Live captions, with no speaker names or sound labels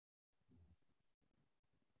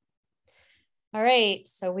All right,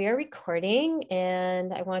 so we are recording,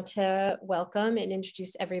 and I want to welcome and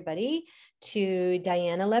introduce everybody to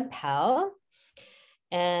Diana Lempel.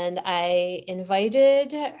 And I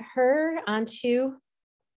invited her onto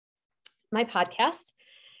my podcast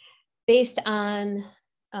based on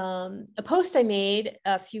a post I made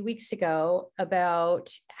a few weeks ago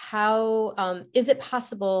about how is it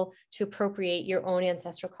possible to appropriate your own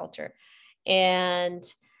ancestral culture. And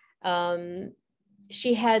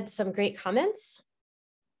she had some great comments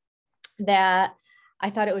that I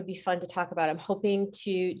thought it would be fun to talk about. I'm hoping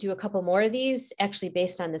to do a couple more of these actually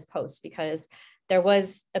based on this post, because there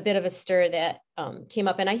was a bit of a stir that came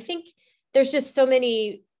up. And I think there's just so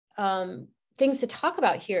many things to talk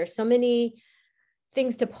about here, so many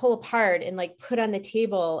things to pull apart and like put on the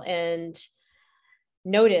table and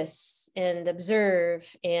notice and observe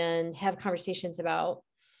and have conversations about.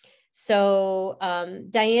 So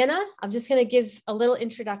Diana, I'm just going to give a little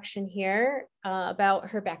introduction here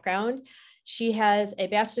about her background. She has a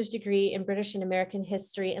bachelor's degree in British and American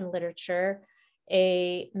history and literature,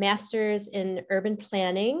 a master's in urban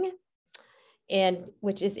planning, and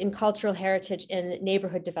which is in cultural heritage and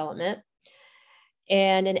neighborhood development,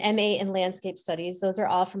 and an MA in landscape studies. Those are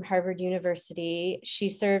all from Harvard University. She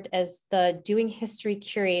served as the Doing History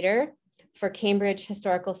Curator for Cambridge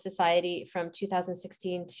Historical Society from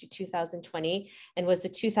 2016 to 2020, and was the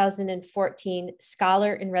 2014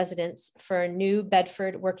 Scholar in Residence for New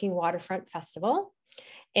Bedford Working Waterfront Festival.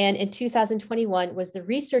 And in 2021 was the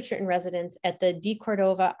researcher in residence at the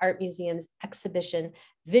deCordova Art Museum's exhibition,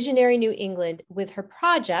 Visionary New England, with her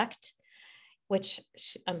project, which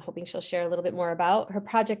I'm hoping she'll share a little bit more about. Her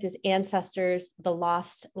project is Ancestors, the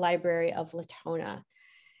Lost Library of Latona.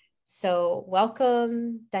 So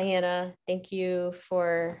welcome, Diana. Thank you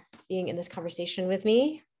for being in this conversation with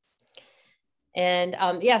me. And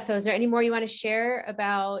yeah, so is there any more you want to share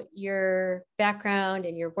about your background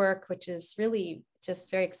and your work, which is really just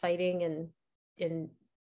very exciting and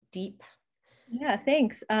deep? Yeah,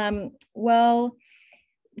 thanks. Well,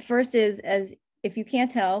 first is, as if you can't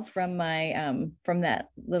tell from my from that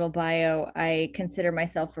little bio, I consider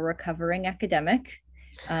myself a recovering academic.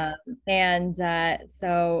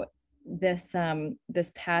 So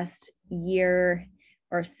this past year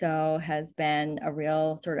or so has been a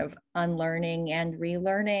real sort of unlearning and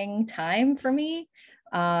relearning time for me.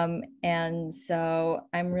 And so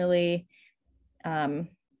I'm really I'm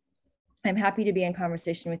happy to be in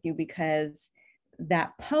conversation with you, because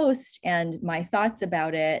that post and my thoughts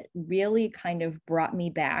about it really kind of brought me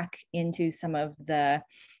back into some of the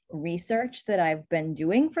research that I've been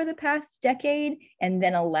doing for the past decade, and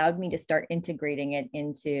then allowed me to start integrating it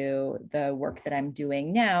into the work that I'm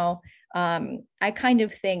doing now. I kind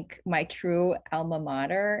of think my true alma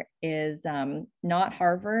mater is not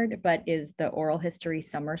Harvard, but is the Oral History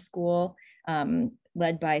Summer School,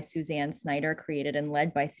 led by Suzanne Snyder, created and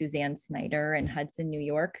led by Suzanne Snyder in Hudson, New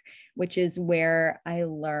York, which is where I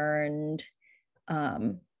learned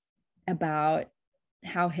about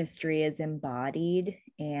how history is embodied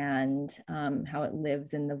and how it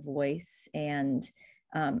lives in the voice and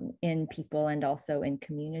in people and also in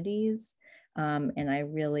communities. And I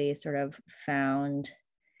really sort of found,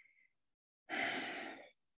 I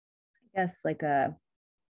guess, like a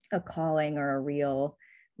calling or a real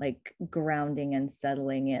like grounding and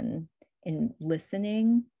settling in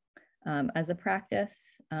listening as a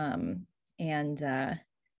practice. So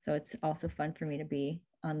it's also fun for me to be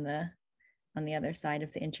on the other side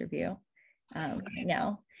of the interview right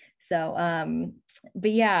now. So,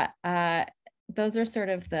 but yeah, those are sort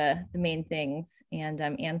of the main things. And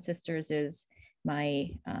Ancestors is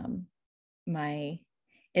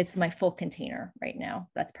it's my full container right now.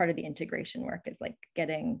 That's part of the integration work, is like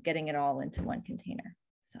getting it all into one container.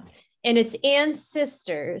 So, and it's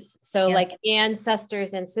annsisters. So yeah. Like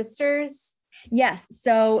ancestors and sisters. Yes.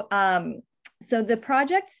 So, so the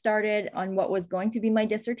project started on what was going to be my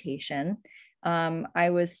dissertation.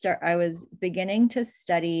 I was beginning to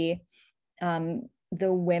study the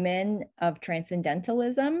women of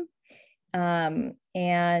transcendentalism, and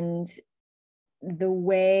the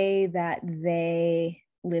way that they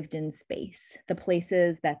lived in space, the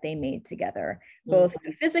places that they made together, both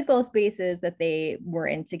the physical spaces that they were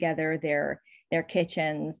in together, their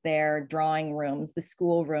kitchens, their drawing rooms, the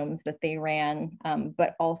school rooms that they ran,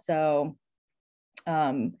 but also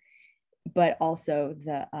the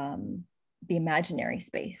imaginary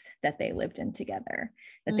space that they lived in together,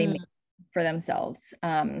 that they made for themselves.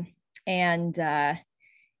 And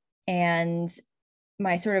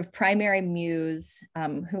my sort of primary muse,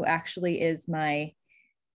 who actually is my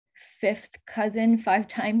fifth cousin, 5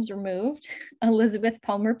 times removed, Elizabeth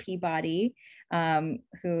Palmer Peabody,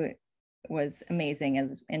 who was amazing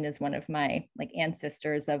and is one of my like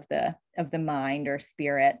ancestors of the mind or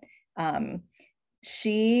spirit.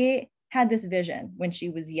 She had this vision when she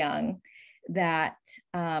was young that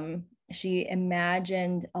she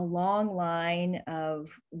imagined a long line of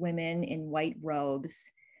women in white robes,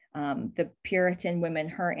 the Puritan women,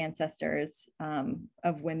 her ancestors,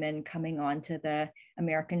 of women coming onto the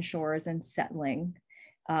American shores and settling.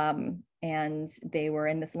 And they were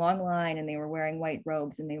in this long line and they were wearing white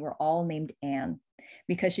robes and they were all named Anne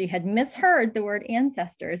because she had misheard the word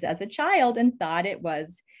ancestors as a child and thought it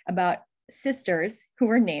was about sisters who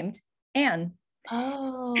were named Anne.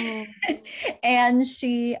 Oh. And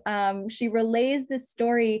she relays this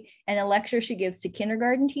story in a lecture she gives to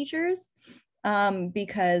kindergarten teachers,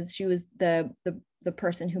 because she was the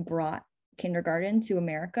person who brought kindergarten to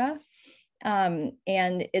America. And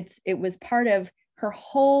it was part of her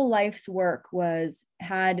whole life's work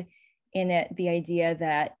had in it the idea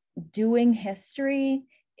that doing history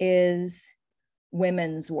is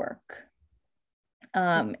women's work.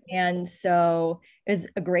 And so it's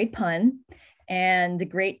a great pun and a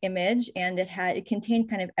great image, and it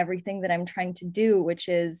contained kind of everything that I'm trying to do, which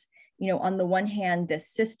is, on the one hand,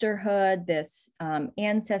 this sisterhood, this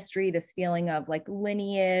ancestry, this feeling of like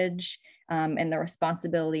lineage, and the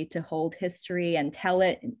responsibility to hold history and tell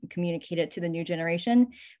it and communicate it to the new generation.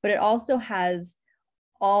 But it also has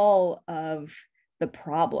all of the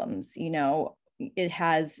problems, it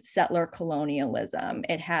has settler colonialism.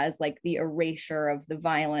 It has like the erasure of the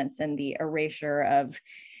violence and the erasure of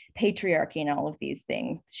patriarchy and all of these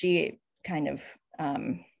things. She kind of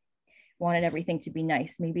wanted everything to be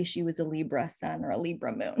nice. Maybe she was a Libra sun or a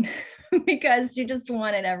Libra moon because she just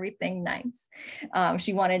wanted everything nice.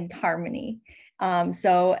 She wanted harmony.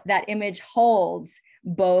 So that image holds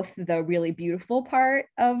both the really beautiful part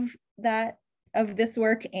of this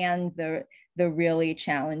work and the really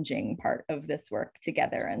challenging part of this work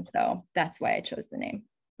together. And so that's why I chose the name.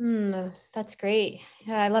 That's great.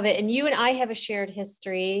 Yeah, I love it. And you and I have a shared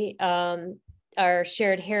history, our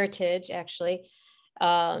shared heritage, actually.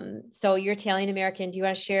 So you're Italian American. Do you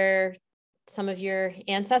want to share some of your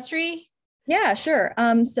ancestry? Yeah, sure.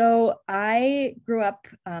 So I grew up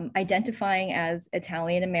identifying as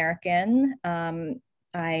Italian American.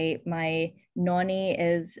 My nonni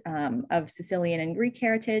is of Sicilian and Greek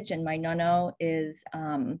heritage, and my nonno is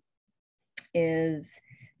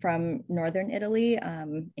from northern Italy,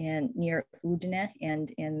 and near Udine and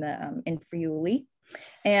in Friuli.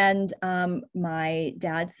 And my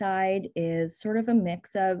dad's side is sort of a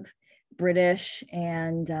mix of British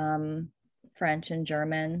and French and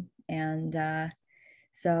German. And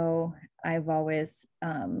so I've always,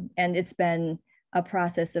 and it's been a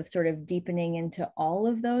process of sort of deepening into all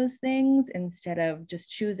of those things instead of just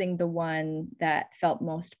choosing the one that felt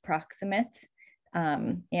most proximate.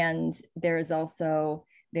 And there's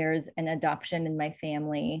an adoption in my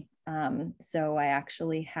family. So I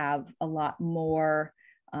actually have a lot more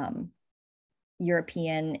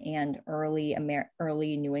European and early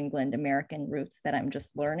New England American roots that I'm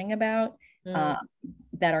just learning about,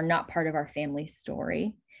 that are not part of our family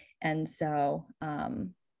story. And so,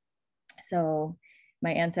 so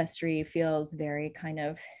my ancestry feels very kind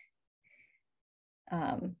of,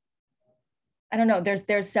 I don't know,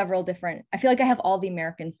 there's several different, I feel like I have all the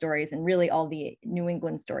American stories and really all the New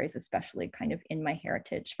England stories, especially kind of in my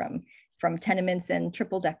heritage from tenements and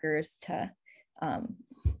triple deckers to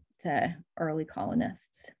early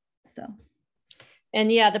colonists. So.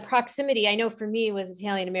 And yeah, the proximity, I know for me was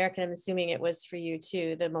Italian American. I'm assuming it was for you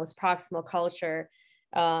too, the most proximal culture.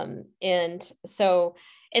 And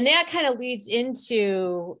that kind of leads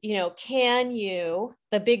into,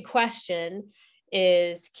 the big question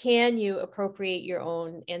is, can you appropriate your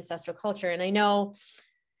own ancestral culture? And I know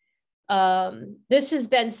this has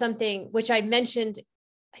been something which I mentioned,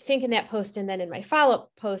 I think in that post and then in my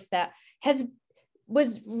follow-up post, that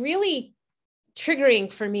was really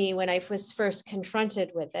triggering for me when I was first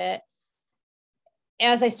confronted with it.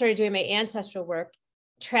 As I started doing my ancestral work,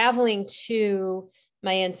 traveling to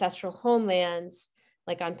my ancestral homelands,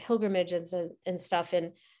 like on pilgrimages and stuff,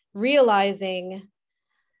 and realizing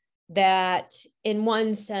that in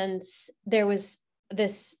one sense, there was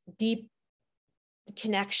this deep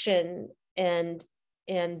connection and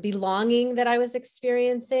belonging that I was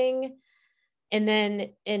experiencing. And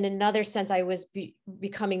then in another sense, I was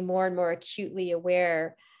becoming more and more acutely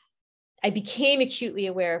aware. I became acutely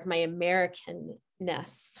aware of my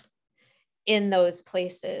Americanness in those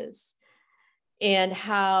places, and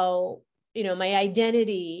how, my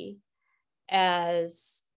identity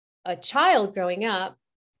as a child growing up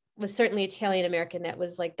was certainly Italian American. That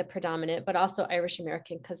was like the predominant, but also Irish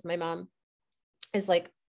American, because my mom is like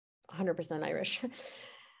 100% Irish.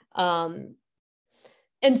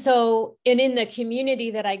 And so, and in the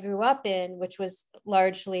community that I grew up in, which was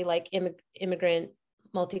largely like immigrant,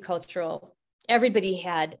 multicultural, everybody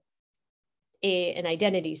had an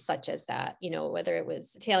identity such as that, you know, whether it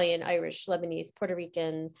was Italian, Irish, Lebanese, Puerto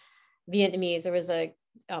Rican, Vietnamese, there was a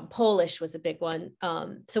Polish was a big one.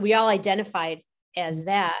 So we all identified as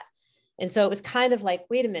that. And so it was kind of like,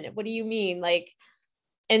 wait a minute, what do you mean? Like,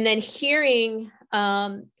 and then hearing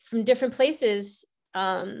from different places,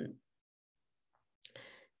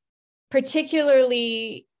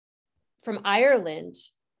 particularly from Ireland,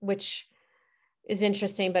 which is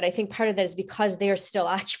interesting, but I think part of that is because they are still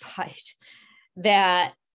occupied,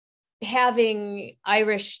 that having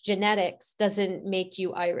Irish genetics doesn't make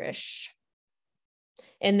you Irish,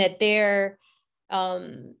 and that they're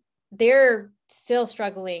still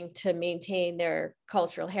struggling to maintain their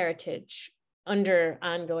cultural heritage under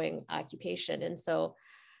ongoing occupation. And so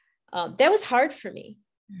that was hard for me.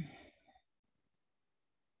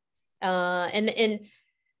 But it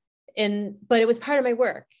was part of my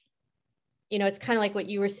work. You know, it's kind of like what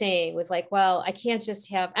you were saying with like, well, I can't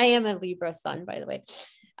just have, I am a Libra sun, by the way.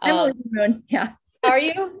 I'm a Libra, yeah. Are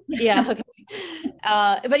you? Yeah. Okay.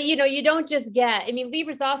 But you know, you don't just get, I mean,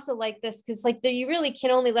 Libra's also like this, because like you really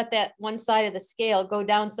can only let that one side of the scale go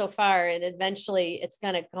down so far, and eventually it's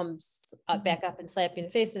going to come back up and slap you in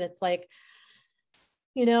the face. And it's like,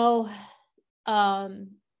 you know, and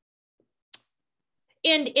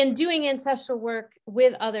doing ancestral work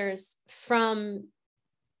with others from,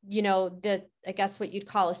 you know, I guess what you'd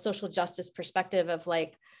call a social justice perspective of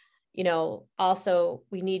like, you know, also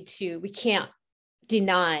we can't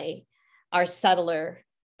deny our settler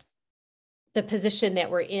the position that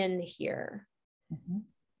we're in here,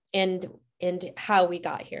 and how we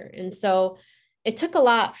got here. And so it took a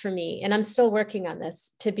lot for me, and I'm still working on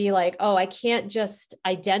this, to be like, oh, I can't just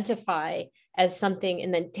identify as something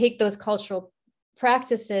and then take those cultural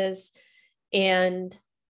practices and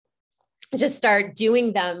just start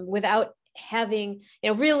doing them without having, you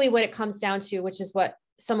know, really what it comes down to, which is what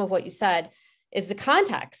some of what you said, is the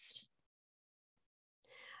context.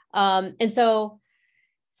 And so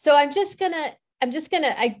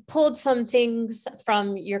I pulled some things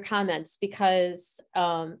from your comments, because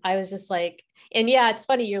I was just like, and yeah, it's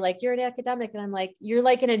funny, you're like, you're an academic, and I'm like, you're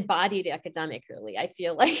like an embodied academic, really, I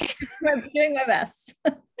feel like. I'm doing my best.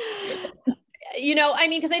 You know, I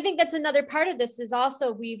mean, because I think that's another part of this, is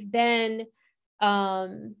also we've been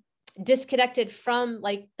disconnected from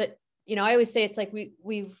like the, you know, I always say it's like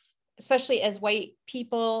we've, especially as white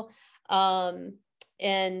people,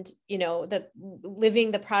 and, you know, living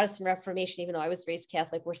the Protestant Reformation, even though I was raised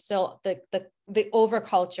Catholic, we're still, the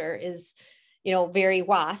overculture is, you know, very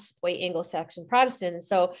WASP, white Anglo-Saxon Protestant. And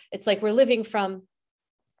so it's like we're living from,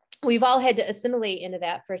 we've all had to assimilate into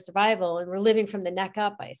that for survival, and we're living from the neck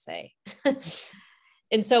up, I say.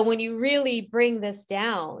 And so when you really bring this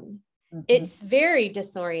down, it's very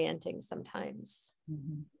disorienting sometimes,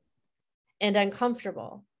 and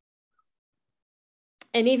uncomfortable,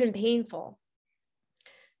 and even painful.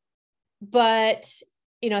 But,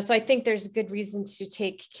 you know, so I think there's a good reason to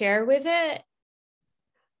take care with it.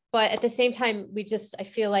 But at the same time, I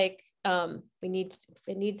feel like it needs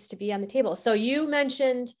to be on the table. So you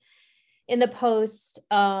mentioned in the post,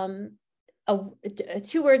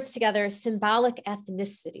 two words together, symbolic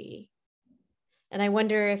ethnicity. And I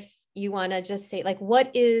wonder if you want to just say, like,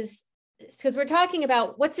 what is, because we're talking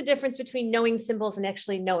about what's the difference between knowing symbols and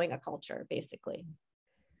actually knowing a culture, basically.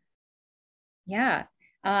 Yeah.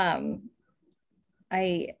 I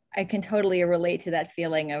can totally relate to that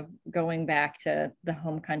feeling of going back to the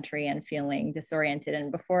home country and feeling disoriented.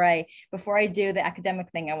 And before I do the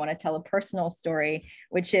academic thing, I want to tell a personal story,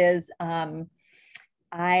 which is I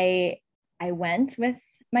went with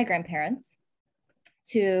my grandparents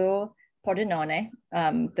to Pordenone.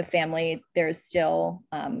 The family, there's still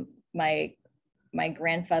my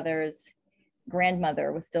grandfather's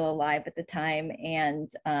grandmother was still alive at the time, and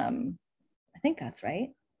I think that's right,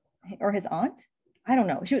 or his aunt. I don't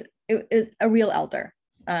know. It was a real elder,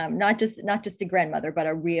 not just a grandmother, but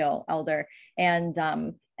a real elder, and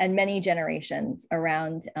many generations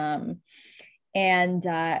around. I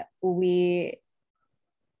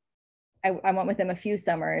went with them a few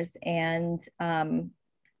summers, and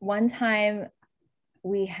one time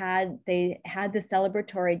they had the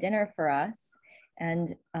celebratory dinner for us,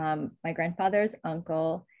 and my grandfather's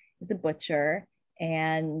uncle is a butcher,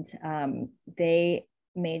 and they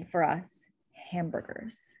made for us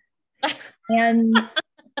hamburgers. And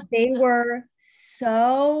they were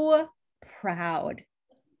so proud,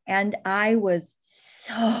 and I was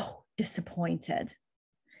so disappointed,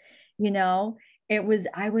 you know.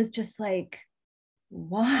 I was just like,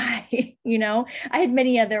 why? You know, I had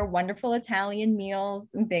many other wonderful Italian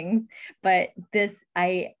meals and things, but this,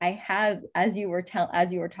 I have, as you were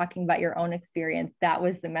talking about your own experience, that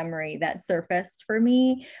was the memory that surfaced for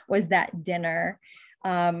me, was that dinner.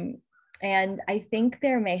 And I think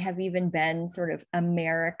there may have even been sort of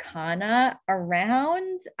Americana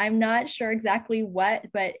around. I'm not sure exactly what,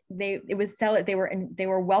 but they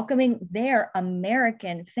were welcoming their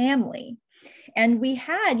American family. And we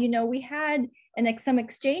had some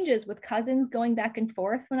exchanges with cousins going back and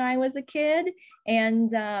forth when I was a kid.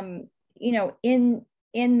 And in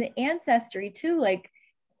the ancestry too, like,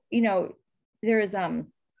 there's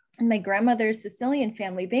my grandmother's Sicilian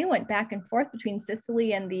family, they went back and forth between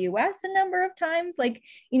Sicily and the US a number of times. Like,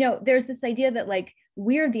 there's this idea that like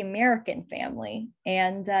we're the American family,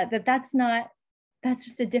 and that's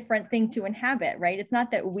just a different thing to inhabit, right? It's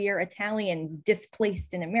not that we're Italians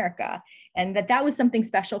displaced in America, and that was something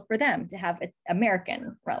special for them to have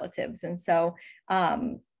American relatives. And so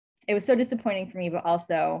it was so disappointing for me, but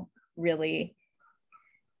also really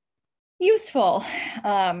useful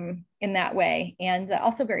in that way, and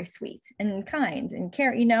also very sweet and kind and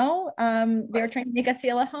care. They were trying to make us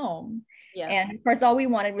feel at home. Yeah. And of course, all we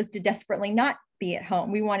wanted was to desperately not be at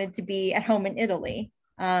home. We wanted to be at home in Italy.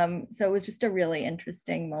 So it was just a really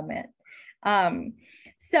interesting moment.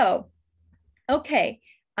 Okay,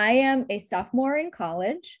 I am a sophomore in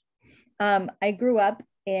college. I grew up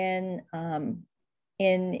in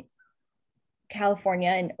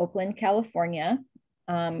California, in Oakland, California,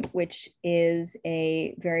 which is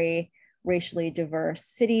a very racially diverse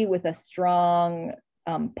city with a strong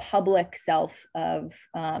public self of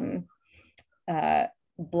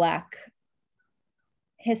Black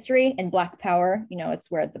history and Black power.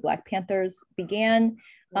 It's where the Black Panthers began.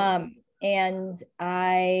 And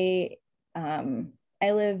I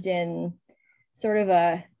lived in sort of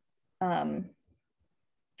a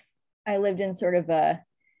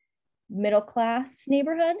middle class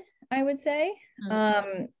neighborhood, I would say.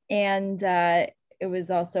 And it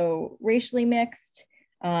was also racially mixed.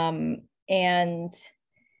 But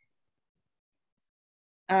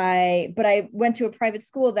I went to a private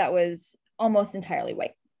school that was almost entirely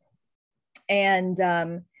white. And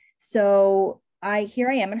so here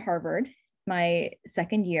I am at Harvard, my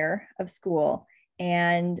second year of school,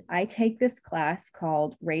 and I take this class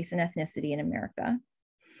called Race and Ethnicity in America,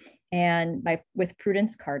 and with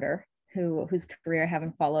Prudence Carter, whose career I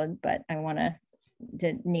haven't followed, but I want to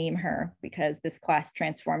name her because this class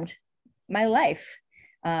transformed my life,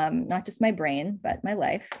 not just my brain, but my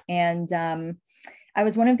life. And I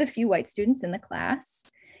was one of the few white students in the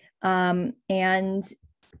class. And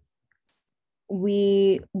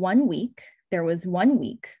there was 1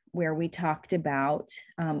 week where we talked about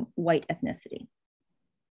white ethnicity.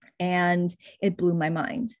 And it blew my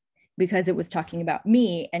mind because it was talking about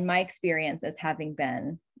me and my experience as having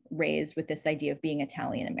been raised with this idea of being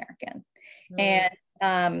Italian American. And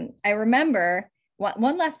I remember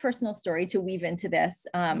one last personal story to weave into this.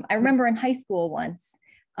 I remember in high school once,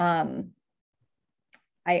 I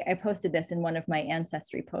posted this in one of my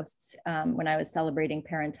ancestry posts when I was celebrating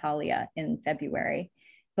Parentalia in February.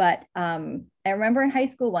 But I remember in high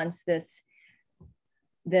school once,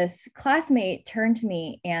 this classmate turned to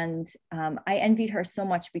me, and I envied her so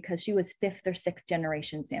much because she was 5th or 6th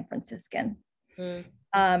generation San Franciscan.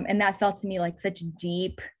 And that felt to me like such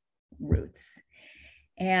deep roots.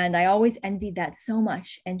 And I always envied that so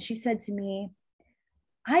much. And she said to me,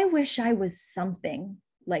 I wish I was something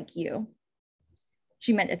like you.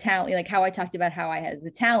 She meant Italian, like how I talked about how I was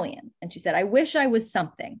Italian. And she said, I wish I was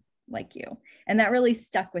something like you. And that really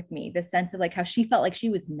stuck with me, the sense of like how she felt like she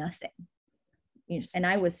was nothing. And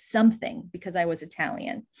I was something because I was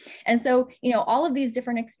Italian. And so, all of these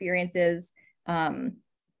different experiences, here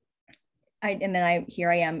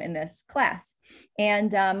I am in this class,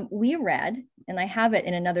 and we read, and I have it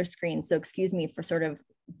in another screen, so excuse me for sort of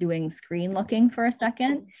doing screen looking for a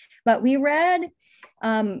second, but we read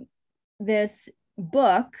this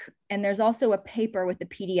book, and there's also a paper with the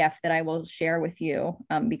PDF that I will share with you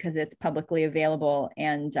because it's publicly available,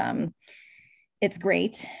 and it's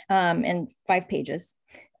great, and 5 pages.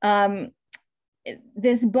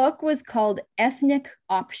 This book was called Ethnic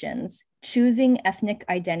Options: Choosing Ethnic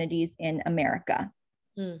Identities in America.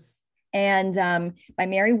 And by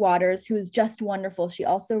Mary Waters, who is just wonderful. She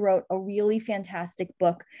also wrote a really fantastic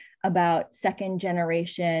book about 2nd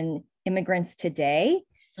generation immigrants today.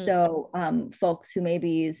 So folks who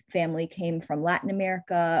maybe family came from Latin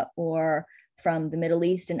America or from the Middle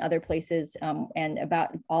East and other places, and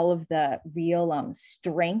about all of the real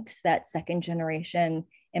strengths that 2nd generation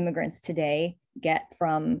immigrants today get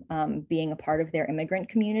from being a part of their immigrant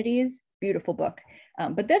communities. Beautiful book.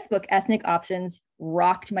 But this book, Ethnic Options,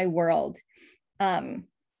 rocked my world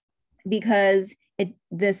because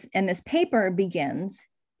this paper begins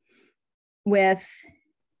with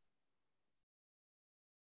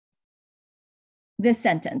this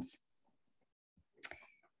sentence.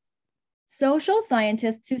 Social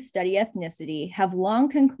scientists who study ethnicity have long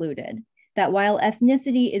concluded that while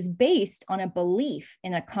ethnicity is based on a belief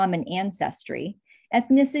in a common ancestry,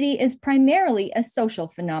 ethnicity is primarily a social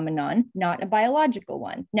phenomenon, not a biological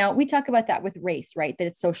one. Now, we talk about that with race, right? That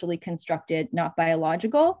it's socially constructed, not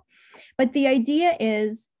biological. But the idea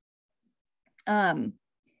is,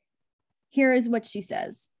 here is what she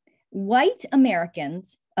says. White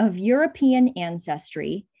Americans of European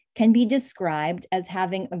ancestry can be described as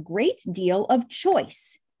having a great deal of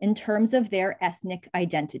choice in terms of their ethnic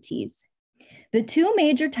identities. The two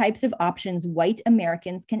major types of options white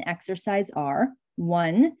Americans can exercise are,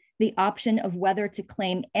 one, the option of whether to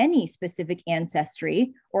claim any specific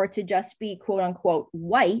ancestry or to just be quote unquote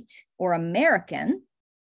white or American,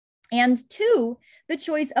 and two, the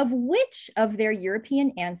choice of which of their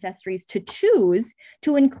European ancestries to choose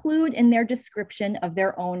to include in their description of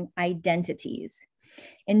their own identities.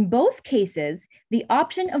 In both cases, the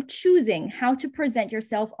option of choosing how to present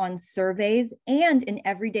yourself on surveys and in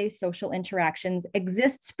everyday social interactions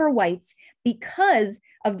exists for whites because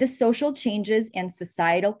of the social changes and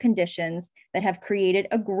societal conditions that have created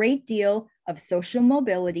a great deal of social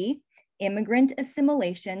mobility, immigrant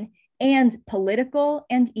assimilation, and political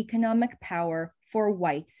and economic power for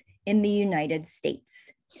whites in the United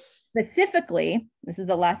States. Specifically, this is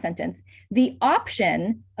the last sentence, the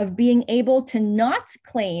option of being able to not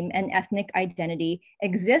claim an ethnic identity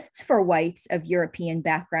exists for whites of European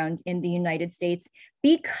background in the United States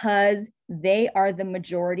because they are the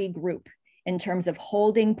majority group in terms of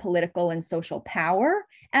holding political and social power,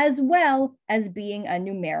 as well as being a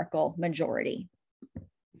numerical majority.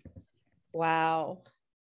 Wow.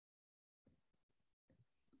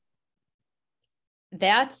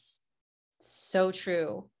 That's so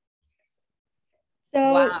true.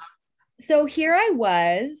 So here I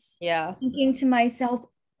was yeah, thinking to myself,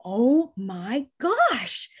 oh my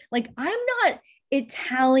gosh, like I'm not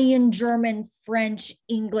Italian, German, French,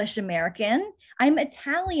 English American. I'm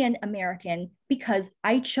Italian American because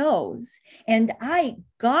I chose, and I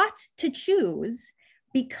got to choose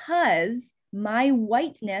because my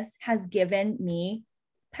whiteness has given me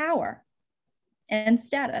power and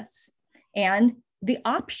status and the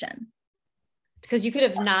option. Because you could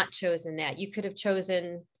have not chosen that. You could have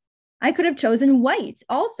chosen. I could have chosen white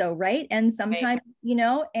also, right? And sometimes, right. You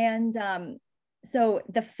know, and so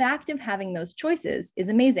the fact of having those choices is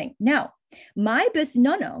amazing. Now, my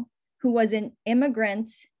bisnono, who was an immigrant,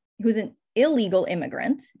 who was an illegal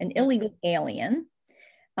immigrant, an illegal alien,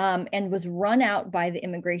 and was run out by the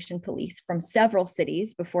immigration police from several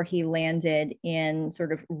cities before he landed in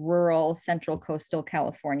sort of rural central coastal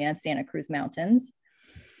California, Santa Cruz Mountains.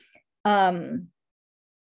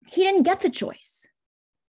 He didn't get the choice.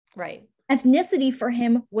 Right. Ethnicity for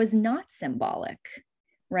him was not symbolic,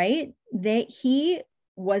 right? He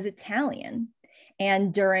was Italian.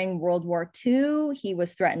 And during World War II, he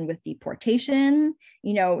was threatened with deportation.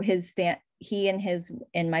 You know, he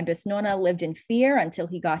and my bisnona lived in fear until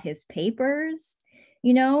he got his papers.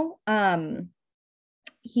 You know,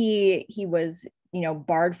 he was, you know,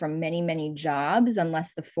 barred from many, many jobs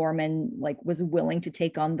unless the foreman was willing to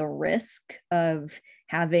take on the risk of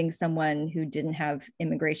having someone who didn't have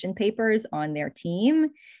immigration papers on their team.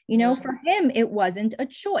 You know, for him, it wasn't a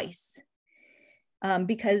choice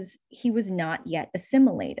because he was not yet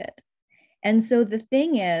assimilated. And so the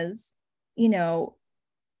thing is, you know,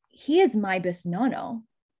 he is my bisnono,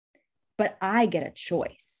 but I get a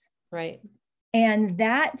choice. Right. And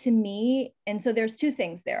that to me, and so there's two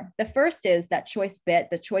things there. The first is that choice bit,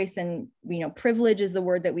 the choice and, you know, privilege is the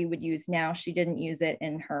word that we would use now. She didn't use it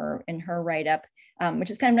in her write-up, which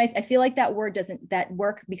is kind of nice. I feel like that word that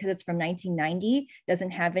work because it's from 1990,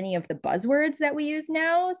 doesn't have any of the buzzwords that we use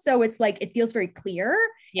now. So it's like, it feels very clear.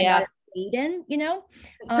 Yeah. And laden, you know,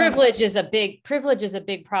 privilege is a big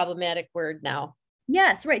problematic word now.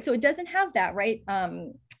 Yes. Right. So it doesn't have that, right.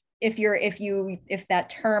 If that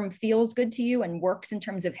term feels good to you and works in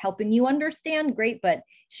terms of helping you understand, great, but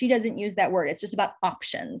she doesn't use that word. It's just about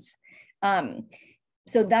options.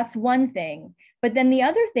 So that's one thing. But then the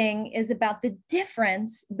other thing is about the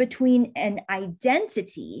difference between an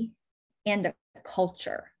identity and a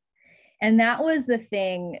culture. And that was the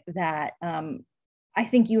thing that I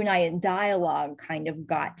think you and I in dialogue kind of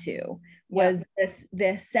got to, was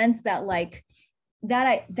this sense that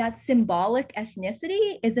that symbolic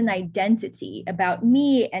ethnicity is an identity about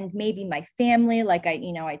me and maybe my family. Like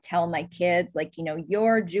I tell my kids, like,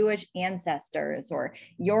 your Jewish ancestors or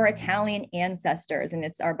your Italian ancestors, and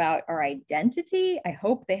it's about our identity. I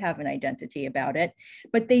hope they have an identity about it,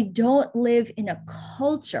 but they don't live in a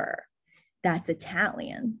culture that's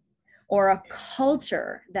Italian or a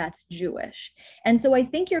culture that's Jewish. And so I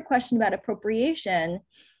think your question about appropriation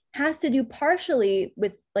has to do partially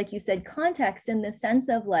with, like you said, context, in the sense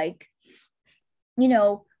of like,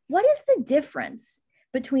 what is the difference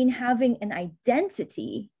between having an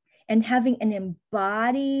identity and having an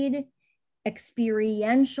embodied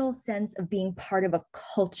experiential sense of being part of a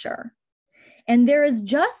culture? And there is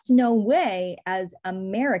just no way, as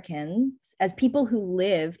Americans, as people who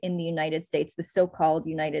live in the United States, the so-called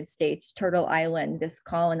United States, Turtle Island, this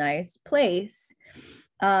colonized place,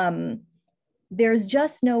 there's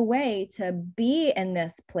just no way to be in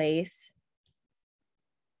this place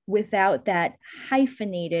without that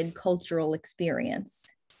hyphenated cultural experience,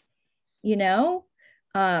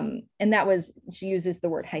 and that was, she uses the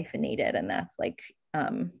word hyphenated, and that's like,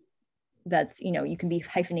 that's, you can be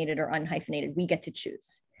hyphenated or unhyphenated. We get to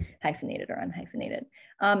choose hyphenated or unhyphenated.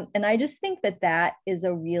 And I just think that that is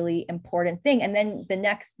a really important thing. And then the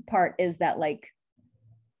next part is that, like,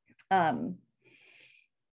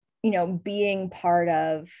 being part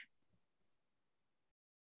of,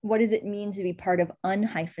 what does it mean to be part of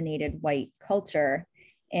unhyphenated white culture?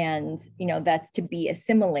 And, that's to be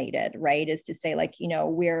assimilated, right? Is to say, like,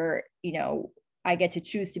 I get to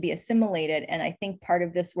choose to be assimilated. And I think part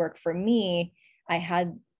of this work for me,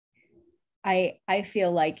 I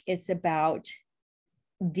feel like it's about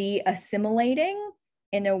de-assimilating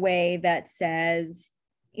in a way that says,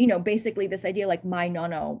 basically this idea, like, my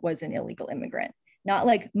nono was an illegal immigrant. Not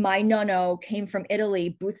like my nono came from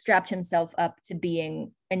Italy, bootstrapped himself up to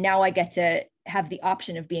being, and now I get to have the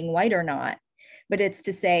option of being white or not. But it's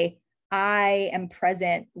to say, I am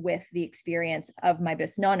present with the experience of my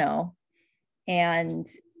bisnono, and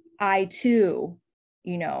I too,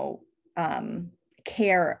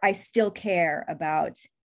 care. I still care about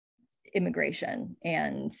immigration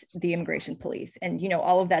and the immigration police and,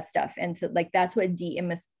 all of that stuff. And so, like, that's what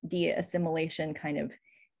de-assimilation kind of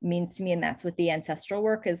means to me, and that's what the ancestral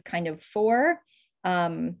work is kind of for.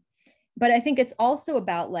 But I think it's also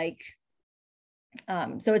about, like,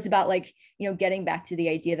 so it's about, like, getting back to the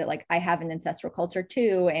idea that, like, I have an ancestral culture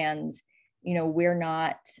too, and we're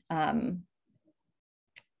not,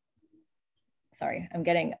 sorry, I'm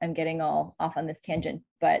getting all off on this tangent,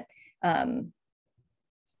 but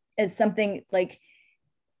it's something like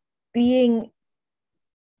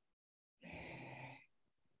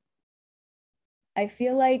I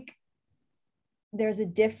feel like there's a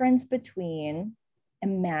difference between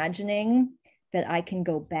imagining that I can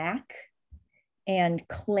go back and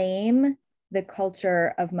claim the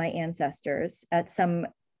culture of my ancestors at some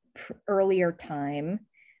earlier time,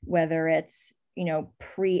 whether it's,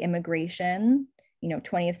 pre-immigration,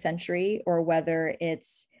 20th century, or whether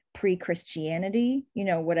it's pre-Christianity,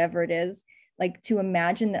 whatever it is, like, to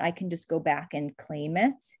imagine that I can just go back and claim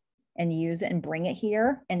it and use it and bring it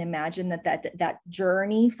here, and imagine that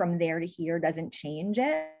journey from there to here doesn't change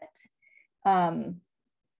it.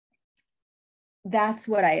 That's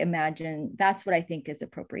what I imagine. That's what I think is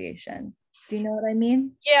appropriation. Do you know what I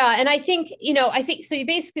mean? Yeah. And I think so you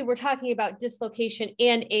basically were talking about dislocation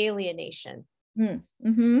and alienation.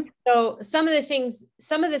 Mm-hmm. So some of the things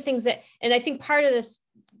that, and I think part of this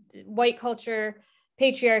white culture,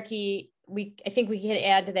 patriarchy, I think we can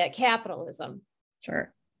add to that capitalism.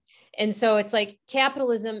 Sure. And so it's like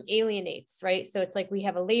capitalism alienates, right? So it's like we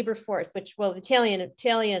have a labor force, which, well,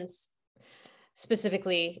 Italians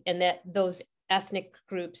specifically, and that those ethnic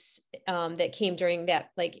groups that came during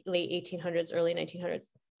that, like, late 1800s, early 1900s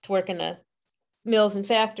to work in the mills and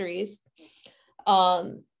factories,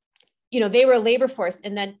 they were a labor force.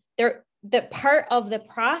 And then the part of the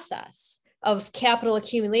process of capital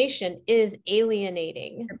accumulation is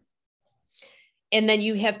alienating. And then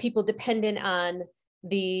you have people dependent on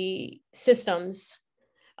the systems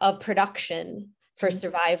of production for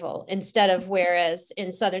survival, instead of, whereas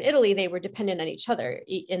in Southern Italy, they were dependent on each other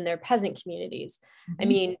in their peasant communities. Mm-hmm. I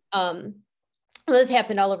mean, this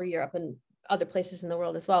happened all over Europe and other places in the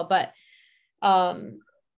world as well. But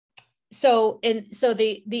so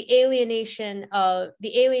the alienation,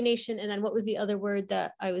 and then what was the other word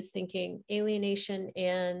that I was thinking? Alienation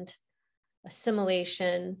and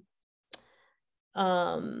assimilation.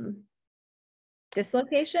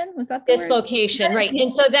 Dislocation, was that the dislocation word? Right?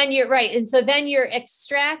 And so then you're right, and so then you're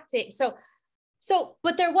extracting. So So,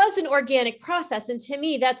 but there was an organic process. And to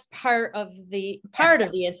me, that's part of the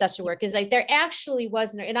ancestral work, is like, there actually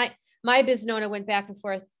wasn't, and my Biznona went back and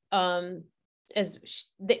forth, I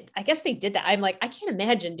guess they did that. I'm like, I can't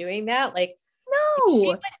imagine doing that. Like, No, she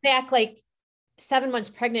went back like 7 months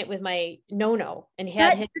pregnant with my Nono and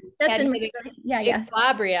had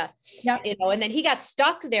Calabria, and then he got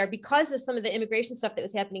stuck there because of some of the immigration stuff that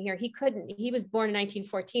was happening here. He was born in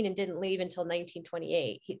 1914 and didn't leave until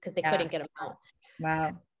 1928 because they couldn't get him out.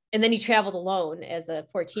 Wow. And then he traveled alone as a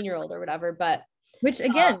 14-year-old or whatever. But which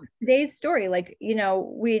again, today's story, like,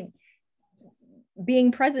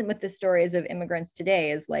 being present with the stories of immigrants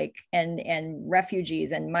today is like, and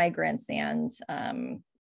refugees and migrants and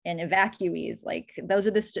evacuees, like those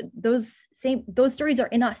stories are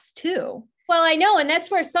in us too. Well, I know. And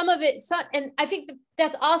that's where some of it, and I think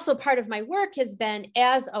that's also part of my work has been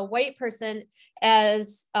as a white person,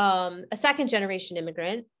 as a second generation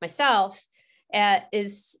immigrant myself,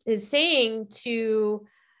 is saying to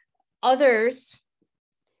others,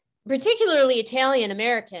 particularly Italian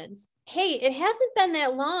Americans, hey, it hasn't been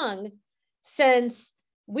that long since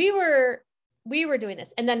we were doing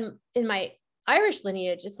this. And then in my Irish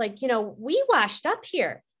lineage, it's like, we washed up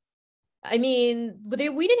here. I mean,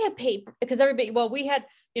 we didn't have paper because everybody, well, we had,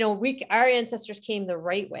 our ancestors came the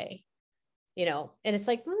right way, and it's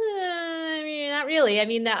like, I mean, not really. I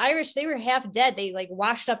mean, the Irish, they were half dead. They like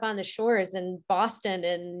washed up on the shores in Boston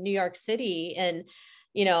and New York City. And,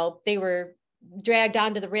 they were dragged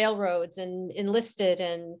onto the railroads and enlisted,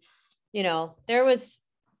 and, there was,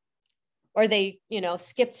 or they,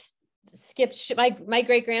 skipped ship. My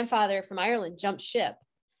great grandfather from Ireland jumped ship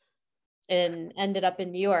and ended up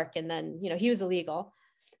in New York. And then, he was illegal.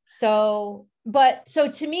 So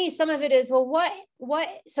to me, some of it is, well, what,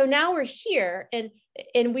 so now we're here and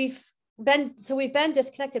we've been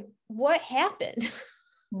disconnected. What happened?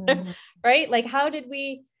 Mm-hmm. Right? Like, how did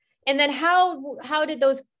we, and then how did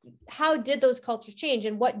those cultures change?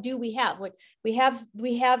 And what do we have? What we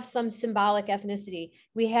have some symbolic ethnicity.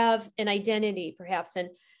 We have an identity perhaps. And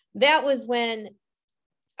that was when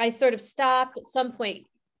I sort of stopped at some point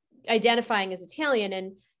identifying as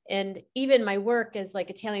Italian, and even my work is like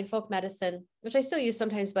Italian folk medicine, which I still use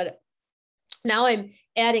sometimes, but now I'm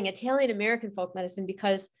adding Italian American folk medicine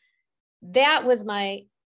because that was my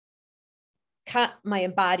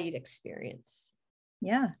embodied experience.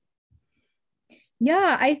 Yeah.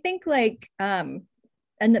 I think like, and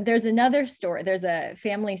there's another story. There's a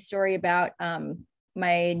family story about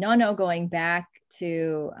my Nono going back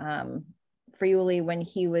to Friuli when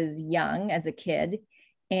he was young as a kid.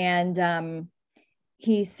 And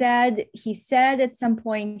he said at some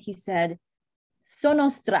point, he said, "Sono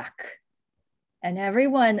strac," and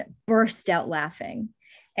everyone burst out laughing.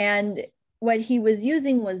 And what he was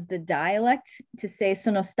using was the dialect to say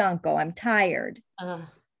 "sono stanco," I'm tired.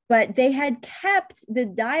 But they had kept the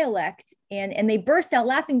dialect, and they burst out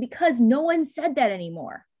laughing because no one said that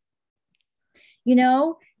anymore.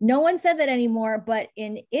 No one said that anymore. But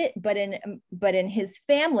in his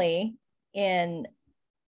family in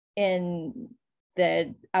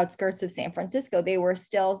the outskirts of San Francisco, they were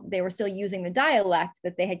still using the dialect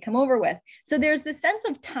that they had come over with. So there's this sense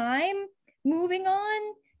of time moving on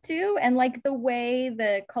too, and like the way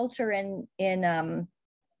the culture in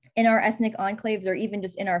our ethnic enclaves, or even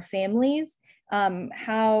just in our families,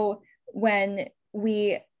 how when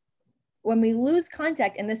we lose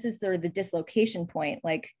contact, and this is sort of the dislocation point,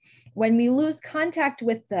 like when we lose contact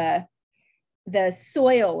with the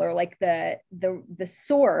soil, or like the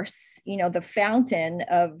source, the fountain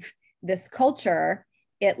of this culture,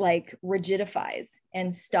 it like rigidifies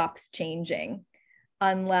and stops changing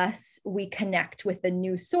unless we connect with the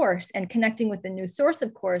new source. And connecting with the new source,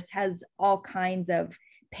 of course, has all kinds of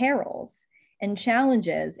perils and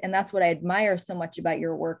challenges. And that's what I admire so much about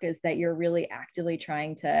your work, is that you're really actively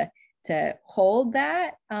trying to hold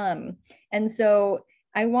that. And so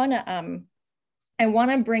I want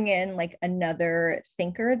to bring in like another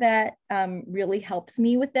thinker that really helps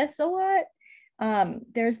me with this a lot.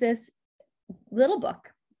 There's this little book,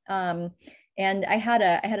 and I had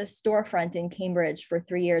a storefront in Cambridge for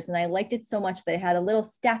 3 years, and I liked it so much that I had a little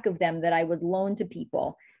stack of them that I would loan to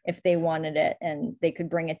people if they wanted it, and they could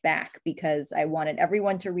bring it back, because I wanted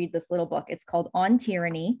everyone to read this little book. It's called On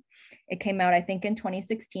Tyranny. It came out, I think, in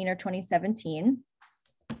 2016 or 2017.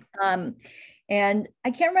 And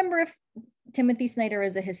I can't remember if Timothy Snyder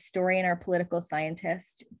is a historian or political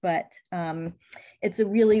scientist, but it's a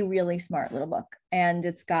really, really smart little book. And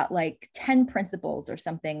it's got like 10 principles or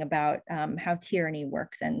something about how tyranny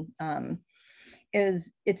works.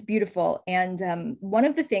 it's beautiful. And one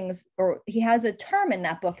of the things, or he has a term in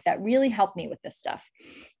that book that really helped me with this stuff.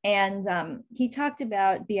 And he talked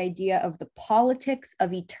about the idea of the politics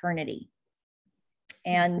of eternity.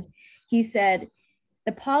 And he said,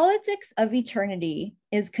 the politics of eternity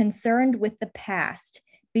is concerned with the past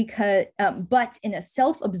because, but in a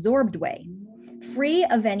self-absorbed way, free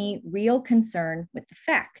of any real concern with the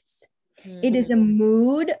facts. It is a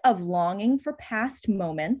mood of longing for past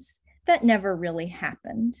moments that never really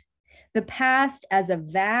happened. The past as a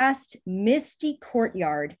vast, misty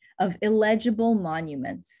courtyard of illegible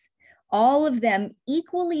monuments, all of them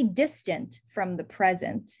equally distant from the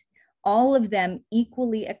present, all of them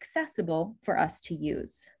equally accessible for us to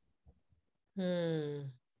use.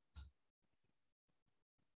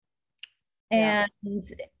 Yeah.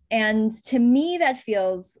 And to me, that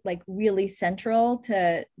feels like really central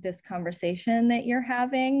to this conversation that you're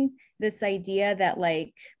having, this idea that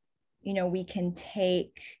like, you know, we can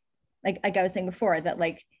take, like I was saying before, that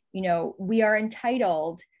like, you know, we are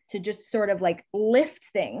entitled to just sort of like lift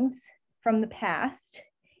things from the past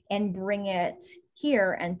and bring it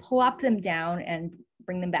here and plop them down and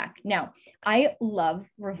bring them back. Now, I love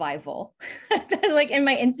revival. Like in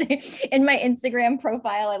my Instagram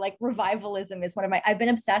profile, I like revivalism is one of my, I've been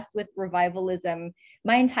obsessed with revivalism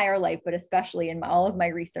my entire life, but especially in all of my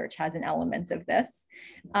research has an element of this.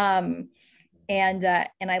 And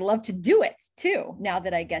I love to do it too, now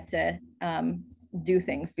that I get to do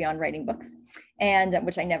things beyond writing books, and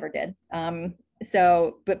which I never did.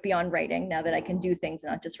 But beyond writing, now that I can do things,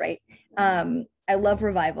 not just write, I love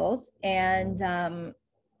revivals. And,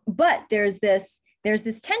 but there's this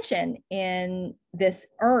tension in this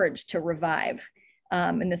urge to revive,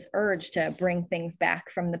 and this urge to bring things back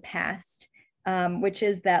from the past, which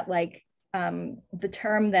is that like, the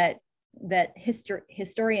term that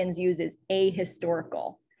historians use is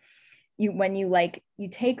ahistorical. When you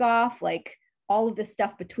take off like all of the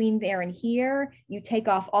stuff between there and here, you take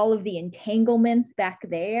off all of the entanglements back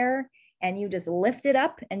there, and you just lift it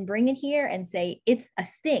up and bring it here and say, it's a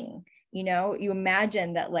thing. You know, you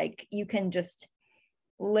imagine that like you can just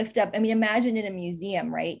lift up. I mean, imagine in a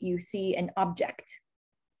museum, right? You see an object,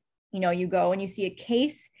 you know, you go and you see a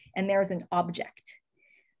case and there's an object.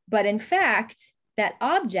 But in fact, that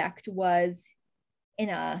object was in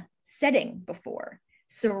a setting before,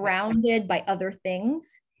 surrounded by other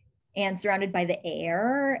things, and surrounded by the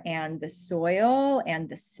air and the soil and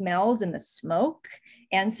the smells and the smoke,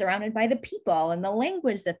 and surrounded by the people and the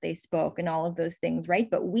language that they spoke and all of those things, right?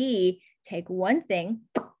 But we take one thing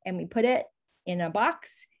and we put it in a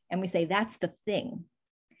box and we say, that's the thing.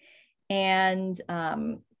 And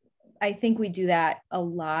I think we do that a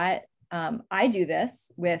lot. I do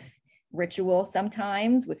this with ritual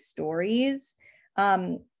sometimes, with stories,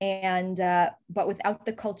 but without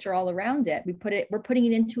the culture all around it. We're putting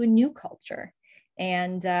it into a new culture,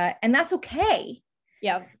 and that's okay.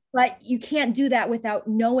 Yeah. But you can't do that without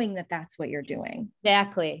knowing that that's what you're doing.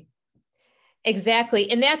 Exactly.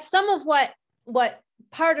 And that's some of what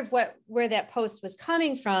part of where that post was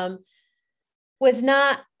coming from was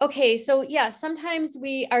not, okay, so yeah, sometimes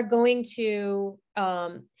we are going to,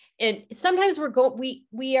 and sometimes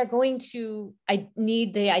we are going to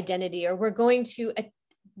need the identity, or we're going to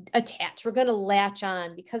attach, we're going to latch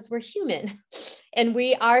on because we're human and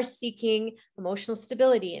we are seeking emotional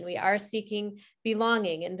stability and we are seeking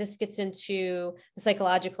belonging. And this gets into the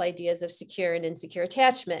psychological ideas of secure and insecure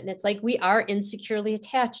attachment. And it's like, we are insecurely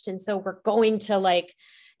attached. And so we're going to like,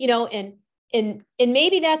 you know, and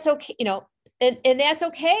maybe that's okay, you know, and that's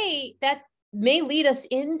okay. That may lead us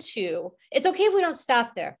into, it's okay if we don't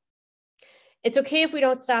stop there. It's okay if we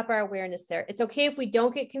don't stop our awareness there. It's okay if we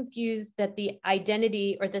don't get confused that the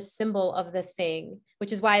identity or the symbol of the thing,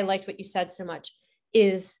 which is why I liked what you said so much,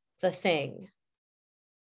 is the thing.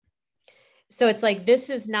 So it's like,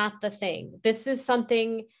 this is not the thing. This is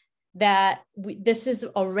something that this is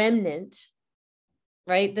a remnant,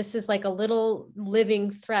 right? This is like a little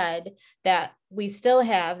living thread that we still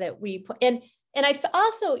have, that we put, and I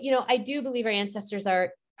also, you know, I do believe our ancestors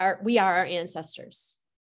we are our ancestors,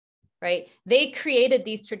 right? They created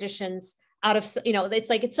these traditions out of, you know, it's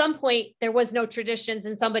like at some point there was no traditions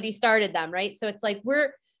and somebody started them, right? So it's like,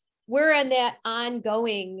 we're on that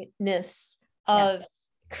ongoingness of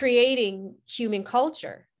creating human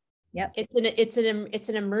culture. Yeah. It's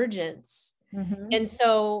an emergence. Mm-hmm. And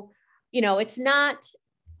so, you know, it's not,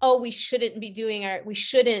 oh, we shouldn't be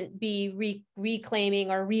reclaiming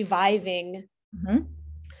or reviving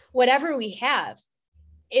whatever we have.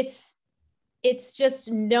 It's just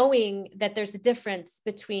knowing that there's a difference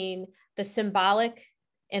between the symbolic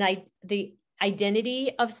and the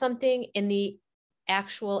identity of something and the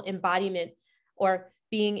actual embodiment or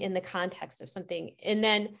being in the context of something. And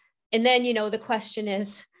then, you know, the question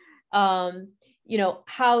is, you know,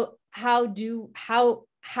 how do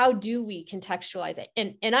we contextualize it?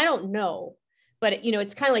 And I don't know, but, you know,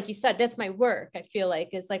 it's kind of like you said, that's my work. I feel like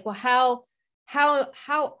it's like, well, how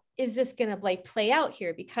is this going to like play out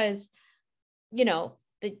here? Because, you know,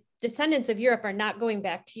 the descendants of Europe are not going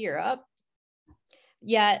back to Europe,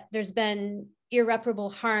 yet there's been irreparable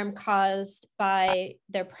harm caused by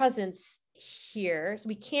their presence here. So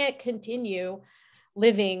we can't continue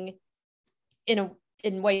living in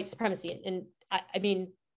white supremacy. And I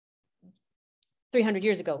mean, 300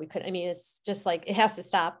 years ago, we could, I mean, it's just like, it has to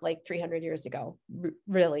stop like 300 years ago,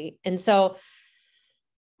 really. And so,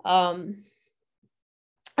 so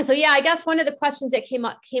yeah, I guess one of the questions that came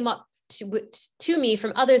up to me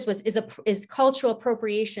from others was, is cultural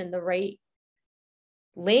appropriation the right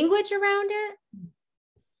language around it?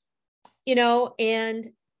 You know, and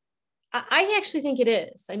I actually think it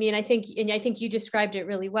is. I mean, I think you described it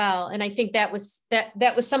really well. And I think that was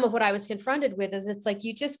some of what I was confronted with, is it's like,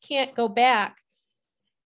 you just can't go back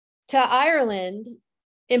to Ireland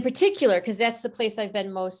in particular, because that's the place I've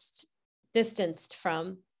been most distanced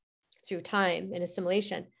from through time and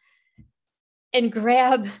assimilation, and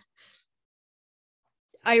grab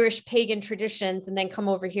Irish pagan traditions and then come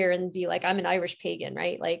over here and be like, I'm an Irish pagan,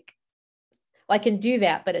 right? Like, well, I can do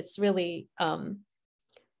that, but it's really,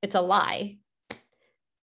 it's a lie.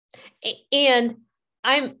 And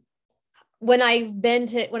when I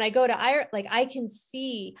go to Ireland, like I can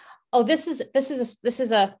see, oh, this is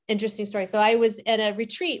a interesting story. So I was at a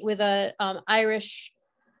retreat with a Irish,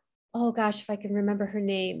 oh gosh, if I can remember her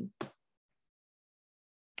name,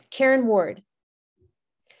 Karen Ward.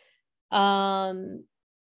 And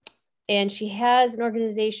she has an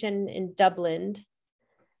organization in Dublin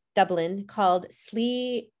called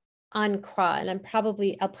Slí an Cra, and I'll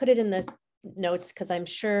put it in the notes because I'm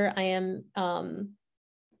sure I am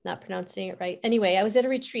not pronouncing it right. Anyway, I was at a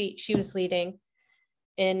retreat she was leading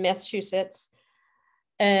in Massachusetts,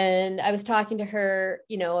 and I was talking to her,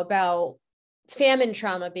 you know, about famine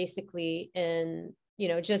trauma basically, and, you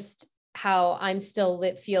know, just how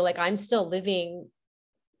feel like I'm still living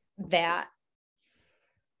that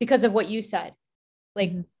because of what you said.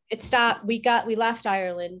 Like, it stopped, we left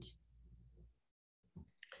Ireland,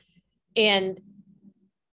 and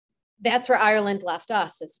that's where Ireland left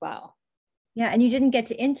us as well. Yeah, and you didn't get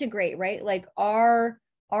to integrate, right? Like our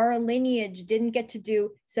lineage didn't get to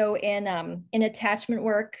do so. In attachment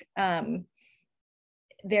work,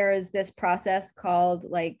 there is this process called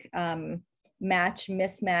like match,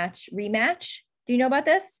 mismatch, rematch. Do you know about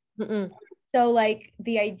this? Mm-mm. So like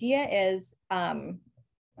the idea is,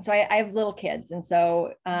 so I have little kids, and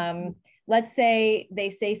so let's say they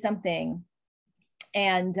say something,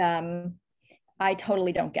 and I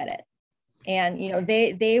totally don't get it. And, you know,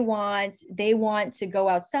 they want to go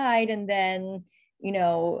outside and then, you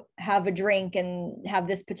know, have a drink and have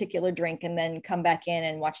this particular drink and then come back in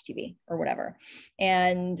and watch TV or whatever.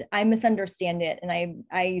 And I misunderstand it. And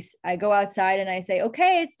I go outside and I say,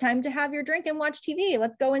 okay, it's time to have your drink and watch TV.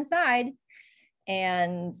 Let's go inside.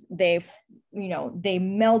 And they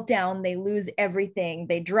melt down, they lose everything.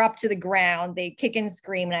 They drop to the ground, they kick and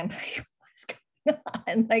scream. And I'm like,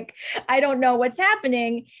 and like, I don't know what's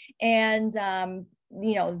happening. And,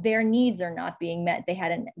 you know, their needs are not being met. They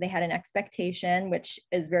had an expectation, which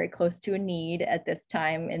is very close to a need at this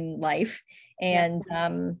time in life. And,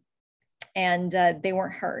 they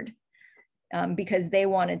weren't heard because they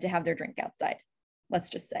wanted to have their drink outside, let's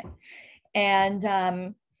just say.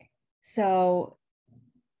 And so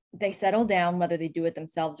they settle down, whether they do it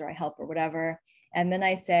themselves or I help or whatever. And then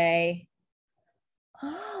I say,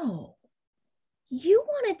 oh, you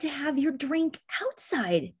wanted to have your drink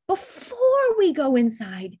outside before we go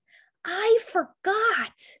inside. I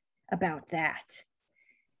forgot about that.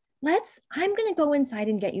 I'm going to go inside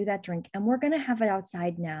and get you that drink, and we're going to have it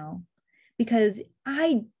outside now because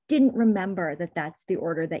I didn't remember that that's the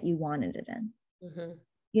order that you wanted it in. Mm-hmm.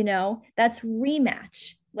 You know, that's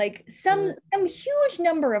rematch. Like some huge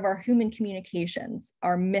number of our human communications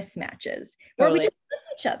are mismatches where we just miss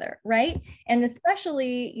each other, right? And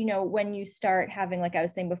especially, you know, when you start having, like I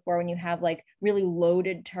was saying before, when you have like really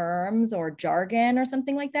loaded terms or jargon or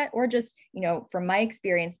something like that, or just, you know, from my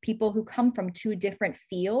experience, people who come from two different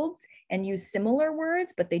fields and use similar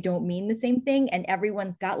words, but they don't mean the same thing. And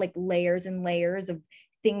everyone's got like layers and layers of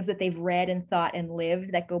things that they've read and thought and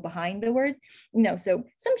lived that go behind the words, you know, so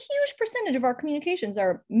some huge percentage of our communications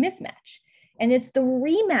are mismatch. And it's the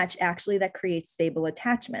rematch actually that creates stable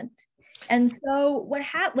attachment. And so what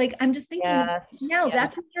happened, like, I'm just thinking now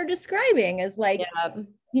that's what you're describing is like,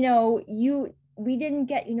 you know, we didn't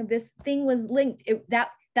get, this thing was linked.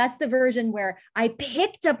 That's the version where I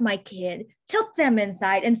picked up my kid, took them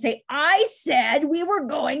inside and say, I said we were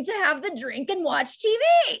going to have the drink and watch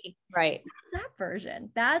TV. Right. That version.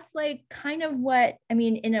 That's like kind of what, I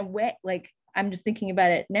mean, in a way, like I'm just thinking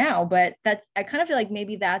about it now, but I kind of feel like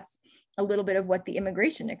maybe that's a little bit of what the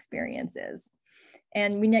immigration experience is.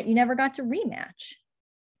 And you never got to rematch.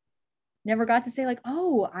 Never got to say like,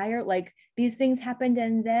 oh, like these things happened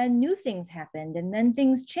and then new things happened and then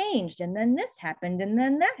things changed and then this happened and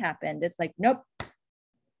then that happened. It's like, nope,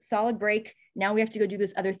 solid break. Now we have to go do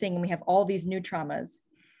this other thing. And we have all these new traumas,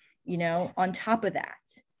 on top of that.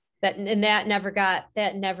 That never got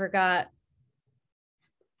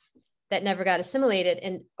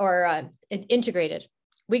assimilated or integrated.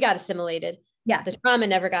 We got assimilated. Yeah. The trauma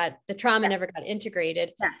never got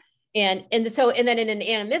integrated. Yes. And then in an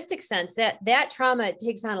animistic sense, that trauma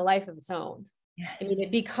takes on a life of its own. Yes. I mean,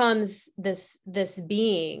 it becomes this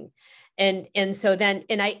being. And so then,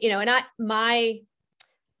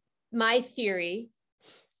 my theory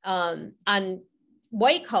on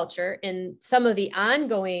white culture and some of the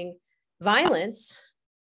ongoing violence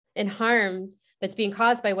and harm that's being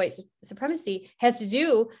caused by white supremacy has to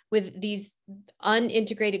do with these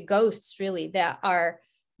unintegrated ghosts, really,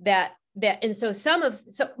 and so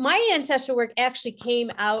my ancestral work actually came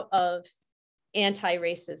out of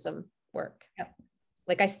anti-racism work. Yep.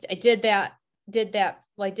 Like I did that.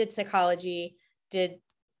 Well, I did psychology, did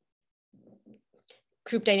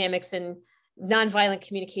group dynamics and nonviolent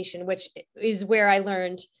communication, which is where I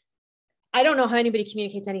learned, I don't know how anybody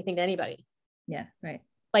communicates anything to anybody. Yeah. Right.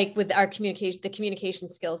 Like with our the communication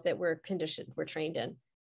skills that we're trained in.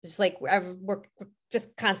 It's like we're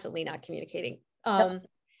just constantly not communicating. Yep.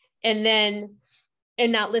 And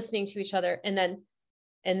not listening to each other. And then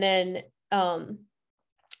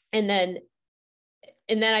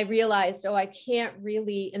I realized, I can't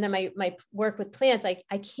really, and then my work with plants,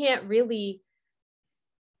 I can't really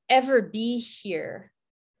ever be here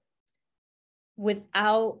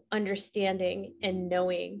without understanding and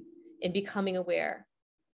knowing and becoming aware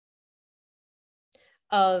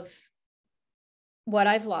of what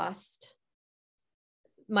I've lost,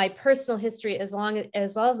 my personal history, as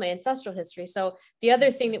well as my ancestral history. So the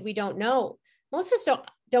other thing that we don't know, most of us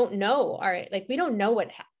don't know. All right, like we don't know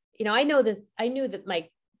what I know this. I knew that my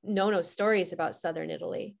Nono stories about Southern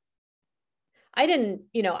Italy. I didn't,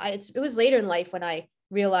 it was later in life when I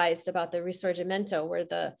realized about the Risorgimento, or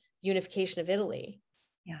the unification of Italy.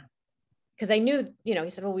 Yeah. Because I knew, he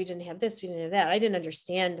said, well, we didn't have this, we didn't have that. I didn't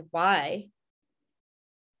understand why.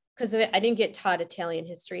 Because I didn't get taught Italian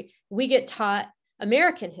history. We get taught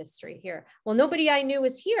American history here. Well, nobody I knew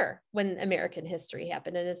was here when American history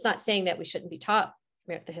happened. And it's not saying that we shouldn't be taught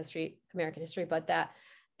American history, but that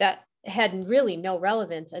had really no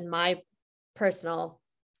relevance in my personal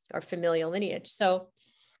or familial lineage. So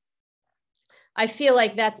I feel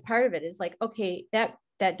like that's part of it, is like, okay, that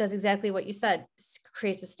does exactly what you said,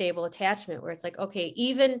 creates a stable attachment where it's like, okay,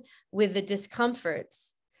 even with the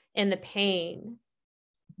discomforts and the pain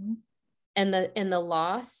and the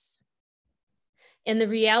loss and the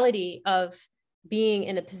reality of being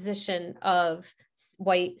in a position of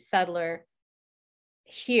white settler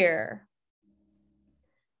here,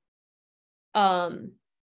 that's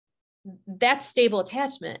stable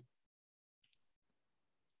attachment.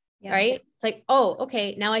 Yeah. Right? It's like, oh,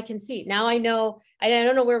 okay, now I can see. Now I know, I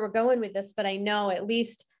don't know where we're going with this, but I know at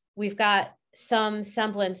least we've got some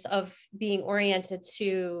semblance of being oriented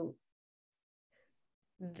to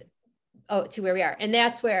where we are. And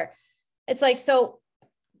that's where it's like, so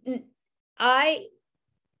I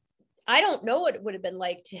don't know what it would have been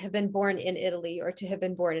like to have been born in Italy or to have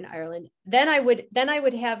been born in Ireland. Then I would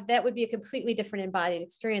have, that would be a completely different embodied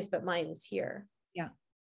experience, but mine is here. Yeah.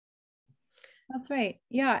 That's right.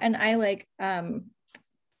 Yeah. And I like,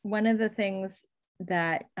 one of the things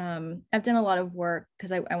that I've done a lot of work,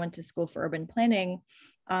 because I went to school for urban planning.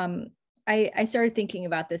 I started thinking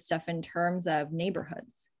about this stuff in terms of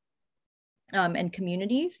neighborhoods and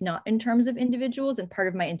communities, not in terms of individuals. And part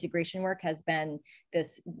of my integration work has been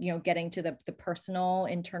this, getting to the personal,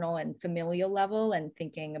 internal, and familial level, and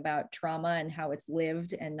thinking about trauma and how it's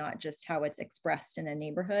lived and not just how it's expressed in a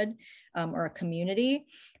neighborhood or a community.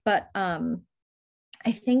 But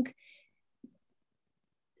I think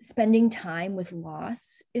spending time with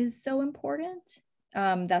loss is so important.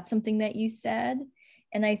 That's something that you said.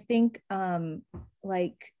 And I think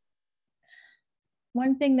like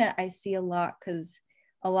one thing that I see a lot, because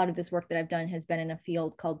a lot of this work that I've done has been in a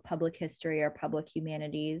field called public history or public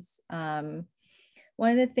humanities. One one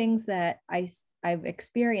of the things that I've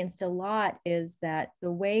experienced a lot is that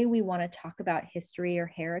the way we want to talk about history or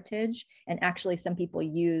heritage, and actually some people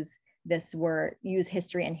use this word, use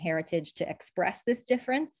history and heritage to express this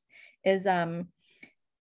difference, is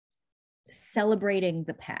celebrating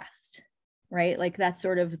the past, right? Like that's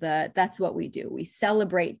sort of that's what we do. We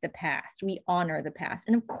celebrate the past, we honor the past.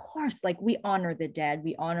 And of course, like we honor the dead,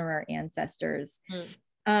 we honor our ancestors.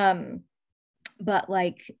 But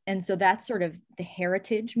like, and so that's sort of the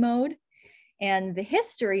heritage mode. And the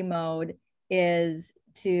history mode is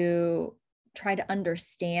to try to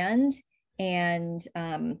understand and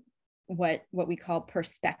what we call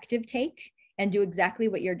perspective take, and do exactly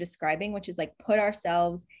what you're describing, which is like put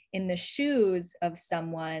ourselves in the shoes of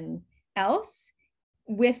someone else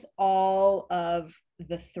with all of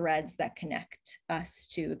the threads that connect us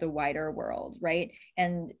to the wider world, right?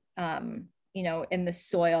 And you know, in the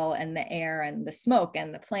soil and the air and the smoke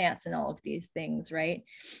and the plants and all of these things, right?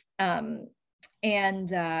 And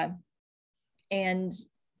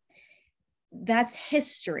that's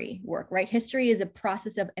history work, right? History is a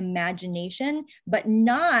process of imagination, but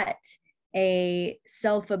not a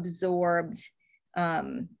self-absorbed,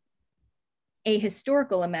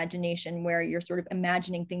 ahistorical imagination where you're sort of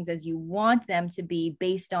imagining things as you want them to be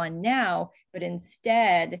based on now, but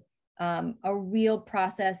instead a real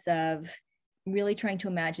process of really trying to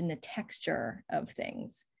imagine the texture of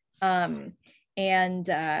things. And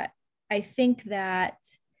I think that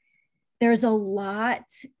there's a lot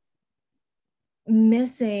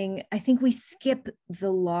missing. I think we skip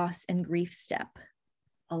the loss and grief step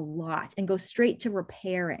a lot and go straight to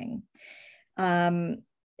repairing,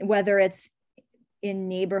 whether it's in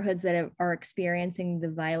neighborhoods that are experiencing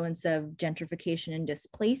the violence of gentrification and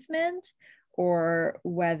displacement, or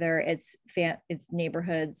whether it's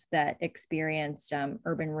neighborhoods that experience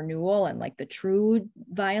urban renewal and like the true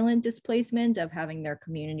violent displacement of having their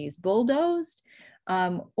communities bulldozed,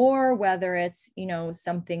 or whether it's, you know,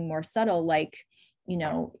 something more subtle, like, you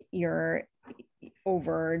know, your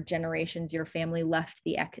over generations, your family left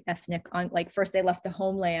the ethnic like first they left the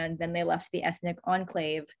homeland, then they left the ethnic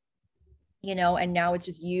enclave, you know, and now it's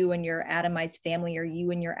just you and your atomized family, or you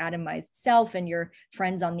and your atomized self and your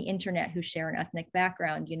friends on the internet who share an ethnic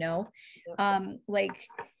background, you know. Like,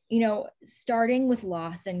 you know, starting with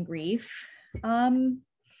loss and grief,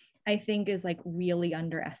 I think is like really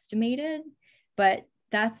underestimated. But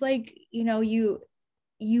that's like, you know, you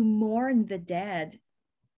mourn the dead,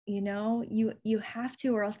 you know, you have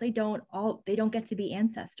to, or else they don't get to be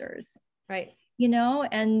ancestors, right? You know.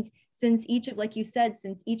 And since each of, like you said,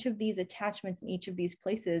 since each of these attachments in each of these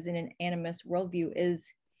places in an animist worldview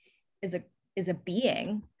is a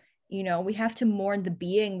being, you know, we have to mourn the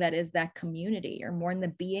being that is that community, or mourn the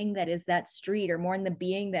being that is that street, or mourn the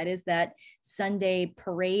being that is that Sunday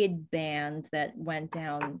parade band that went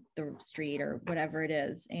down the street, or whatever it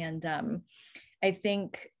is. And I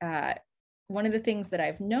think one of the things that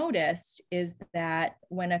I've noticed is that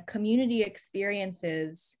when a community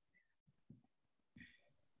experiences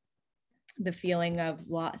the feeling of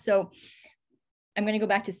loss, so I'm going to go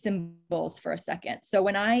back to symbols for a second. So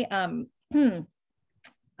when I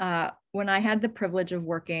had the privilege of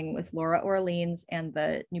working with Laura Orleans and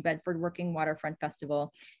the New Bedford Working Waterfront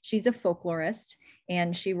Festival, she's a folklorist,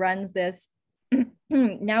 and she runs this,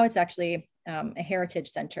 now it's actually a heritage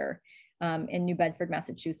center in New Bedford,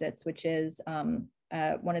 Massachusetts, which is one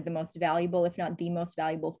of the most valuable, if not the most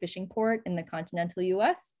valuable fishing port in the continental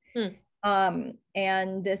US.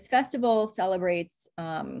 And this festival celebrates,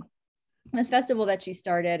 this festival that she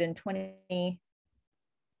started in I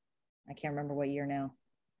can't remember what year now.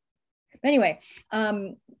 But anyway,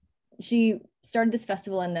 she started this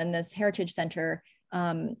festival and then this heritage center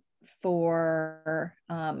for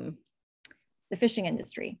the fishing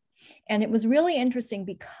industry. And it was really interesting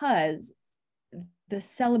because the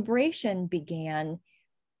celebration began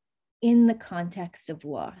in the context of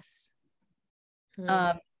loss.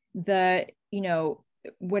 You know,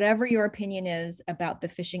 whatever your opinion is about the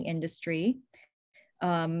fishing industry,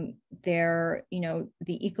 there, you know,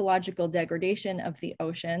 the ecological degradation of the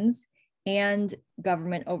oceans and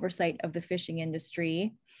government oversight of the fishing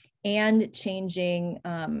industry and changing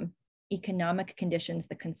economic conditions,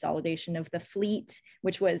 the consolidation of the fleet,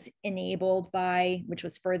 which was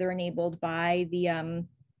further enabled by the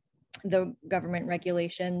government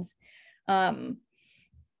regulations,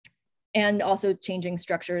 and also changing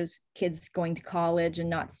structures, kids going to college and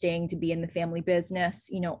not staying to be in the family business,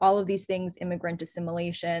 you know, all of these things, immigrant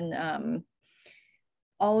assimilation,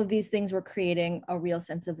 all of these things were creating a real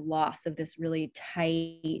sense of loss of this really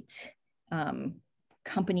tight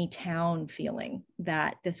company town feeling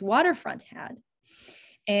that this waterfront had.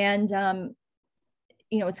 And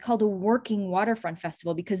it's called a working waterfront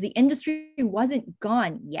festival because the industry wasn't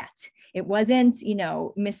gone yet. It wasn't,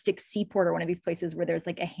 Mystic Seaport or one of these places where there's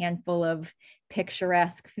like a handful of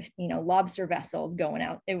picturesque, lobster vessels going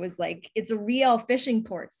out. It was like, it's a real fishing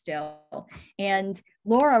port still. And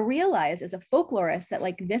Laura realized as a folklorist that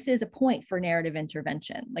like, this is a point for narrative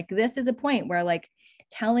intervention. Like this is a point where like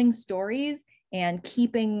telling stories and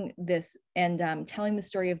keeping this and telling the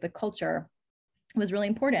story of the culture was really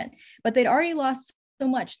important. But they'd already lost so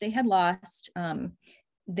much. They had lost,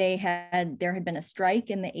 there had been a strike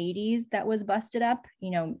in the 80s that was busted up,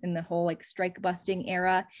 in the whole like strike busting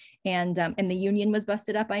era, and the union was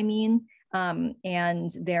busted up, and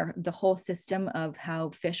the whole system of how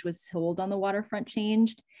fish was sold on the waterfront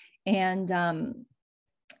changed, and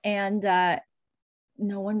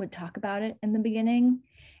no one would talk about it in the beginning.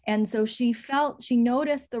 And so she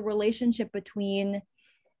noticed the relationship between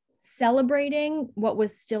celebrating what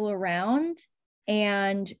was still around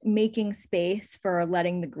and making space for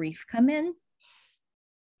letting the grief come in.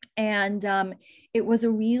 And it was a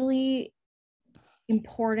really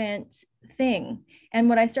important thing. And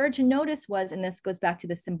what I started to notice was, and this goes back to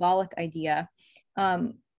the symbolic idea,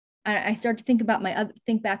 I started to think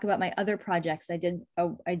back about my other projects. I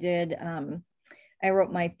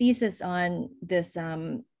wrote my thesis on this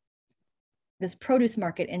produce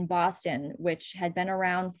market in Boston, which had been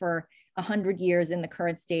around for 100 years in the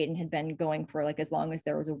current state and had been going for like as long as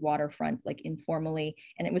there was a waterfront, like informally.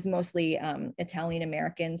 And it was mostly Italian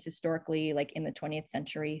Americans historically, like in the 20th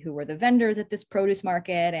century, who were the vendors at this produce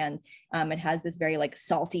market. And it has this very like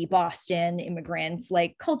salty Boston immigrant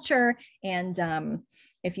like culture. And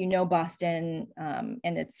if you know Boston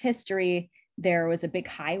and its history, there was a big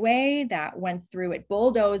highway that went through it,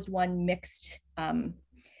 bulldozed one mixed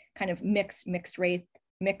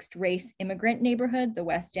race immigrant neighborhood, the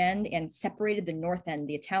West End, and separated the North End,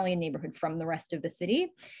 the Italian neighborhood, from the rest of the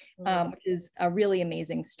city, which is a really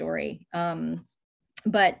amazing story.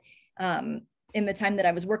 But in the time that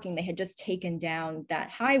I was working, they had just taken down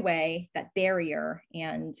that highway, that barrier,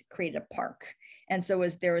 and created a park. And so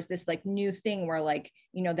there was this like new thing where like,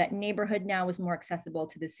 that neighborhood now was more accessible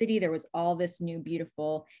to the city. There was all this new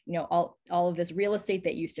beautiful, all of this real estate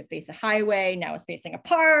that used to face a highway now is facing a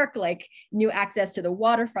park, like new access to the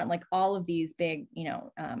waterfront, like all of these big,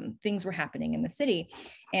 things were happening in the city.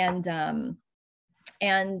 And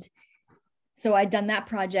so I'd done that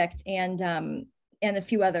project and a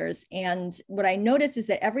few others. And what I noticed is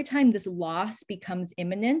that every time this loss becomes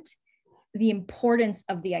imminent, the importance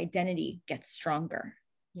of the identity gets stronger.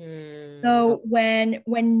 So when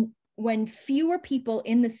fewer people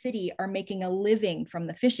in the city are making a living from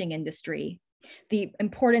the fishing industry, the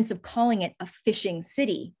importance of calling it a fishing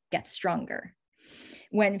city gets stronger.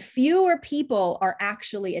 When fewer people are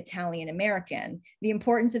actually Italian American, the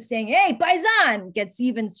importance of saying, hey, paisan, gets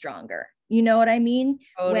even stronger. You know what I mean?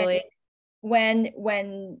 Totally.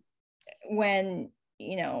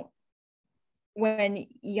 When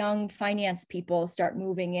young finance people start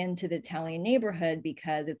moving into the Italian neighborhood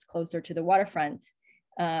because it's closer to the waterfront,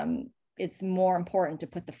 it's more important to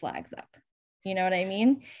put the flags up. You know what I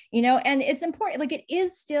mean? And it's important, like it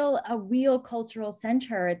is still a real cultural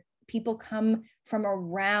center. People come from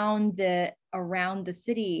around the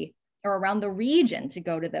city or around the region to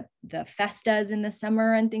go to the festas in the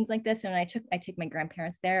summer and things like this. And I take my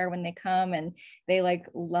grandparents there when they come, and they like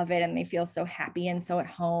love it and they feel so happy and so at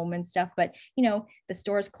home and stuff. But, the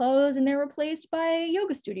stores close and they're replaced by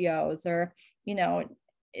yoga studios, or,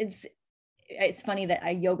 it's funny that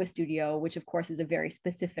a yoga studio, which of course is a very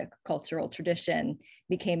specific cultural tradition,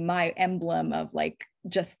 became my emblem of like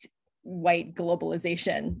just white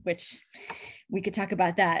globalization, which we could talk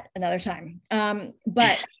about that another time.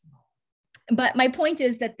 But my point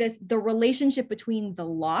is that the relationship between the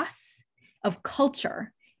loss of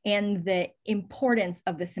culture and the importance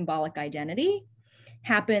of the symbolic identity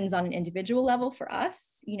happens on an individual level for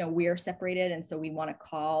us. We're separated. And so we want to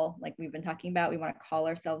call, like we've been talking about, we want to call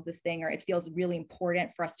ourselves this thing, or it feels really important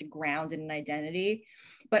for us to ground in an identity,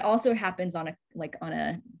 but also happens on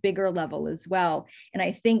a bigger level as well. And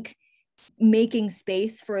I think making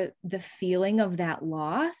space for the feeling of that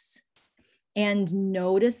loss and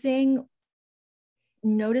noticing, I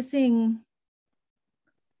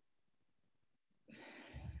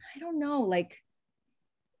don't know, like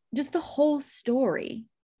just the whole story,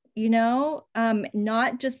 not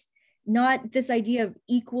this idea of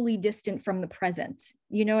equally distant from the present.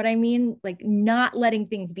 You know what I mean? Like not letting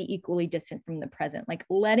things be equally distant from the present, like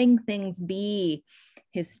letting things be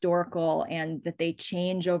historical and that they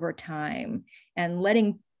change over time, and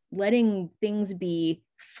letting things be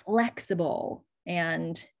flexible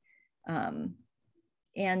and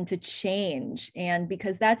to change. And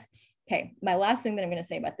because that's, okay, my last thing that I'm going to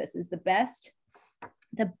say about this is the best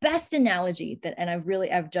analogy that, and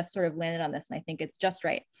I've just sort of landed on this, and I think it's just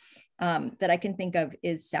right, that I can think of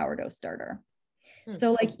is sourdough starter.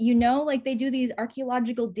 So like, like they do these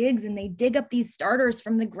archaeological digs and they dig up these starters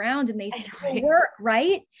from the ground and they still work,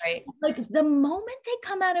 right? Right. Like the moment they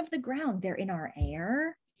come out of the ground, they're in our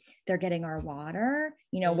air, they're getting our water,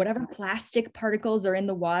 whatever plastic particles are in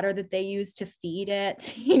the water that they use to feed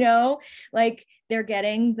it, like they're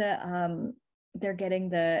getting the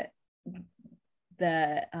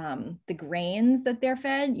grains that they're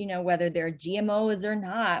fed, whether they're GMOs or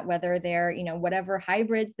not, whether they're, whatever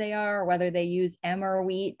hybrids they are, or whether they use emmer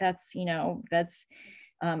wheat, that's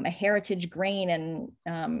a heritage grain.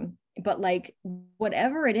 And, but like,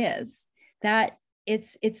 whatever it is, that it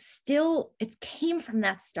came from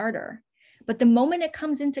that starter. But the moment it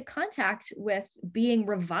comes into contact with being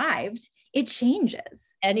revived, it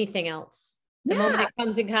changes. Anything else. The moment it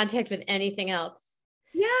comes in contact with anything else.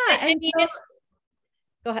 Yeah. I mean, so,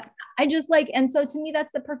 go ahead. I just and so to me,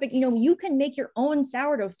 that's the perfect, you can make your own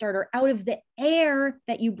sourdough starter out of the air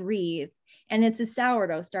that you breathe. And it's a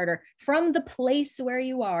sourdough starter from the place where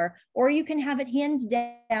you are, or you can have it handed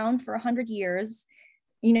down for 100 years,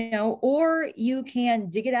 or you can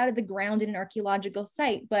dig it out of the ground in an archaeological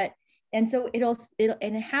site. And so it'll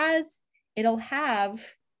have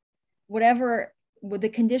whatever the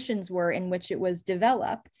conditions were in which it was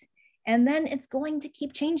developed. And then it's going to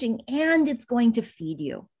keep changing and it's going to feed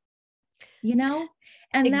you,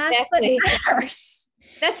 and exactly. That's what matters.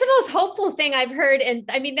 That's the most hopeful thing I've heard. And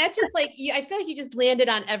I mean, that just I feel like you just landed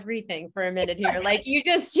on everything for a minute here. Like you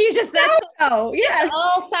just said, oh yeah,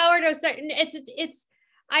 all sourdough start.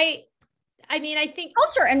 I mean, I think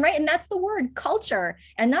culture, and right. And that's the word, culture.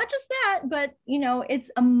 And not just that, but it's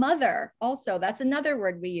a mother also. That's another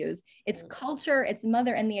word we use. It's culture, it's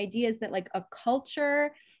mother. And the idea is that like a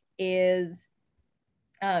culture is,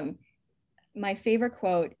 my favorite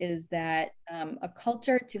quote is that a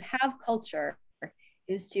culture, to have culture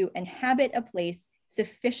is to inhabit a place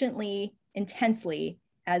sufficiently intensely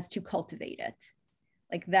as to cultivate it.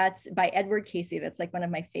 Like that's by Edward Casey. That's like one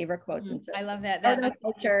of my favorite quotes. And so I love that.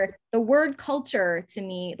 Culture, the word culture to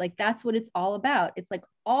me, like that's what it's all about. It's like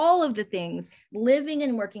all of the things living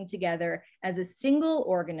and working together as a single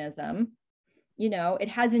organism. It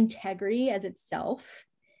has integrity as itself,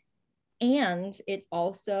 and it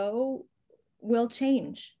also will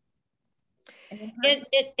change. And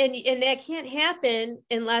that can't happen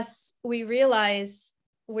unless we realize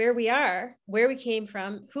where we are, where we came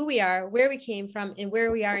from, who we are, where we came from, and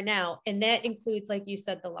where we are now. And that includes, like you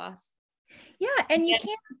said, the loss. Yeah. And you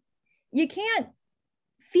can't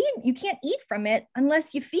eat from it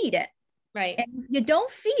unless you feed it. Right. And you don't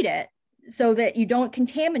feed it so that you don't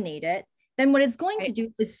contaminate it, then what it's going to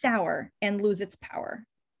do is sour and lose its power.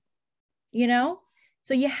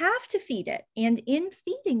 So you have to feed it. And in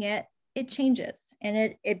feeding it, it changes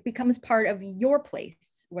and it becomes part of your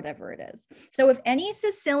place, whatever it is. So if any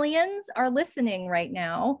Sicilians are listening right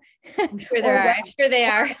now, I'm sure they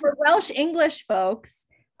are. For Welsh English folks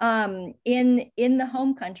in the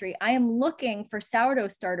home country, I am looking for sourdough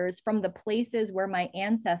starters from the places where my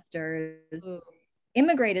ancestors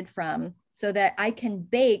immigrated from, so that I can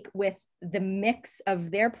bake with the mix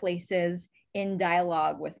of their places in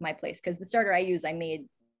dialogue with my place. Because the starter I made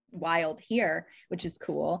wild here, which is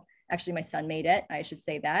cool. Actually, my son made it. I should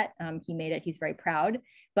say that. He made it. He's very proud.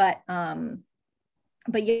 But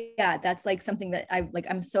yeah, that's like something that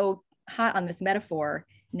I'm so hot on this metaphor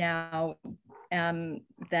now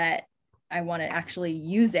that I want to actually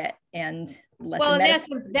use it and that's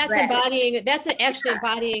actually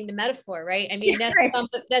embodying the metaphor, right? I mean,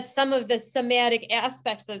 that's some of the somatic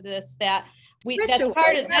aspects of this that that's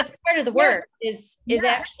part of the work is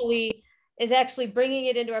actually bringing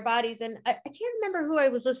it into our bodies. And I can't remember who I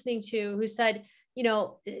was listening to who said,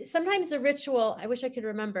 sometimes the ritual, I wish I could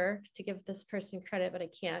remember to give this person credit, but I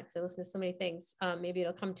can't because I listen to so many things. Maybe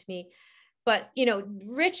it'll come to me. But,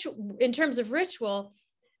 in terms of ritual,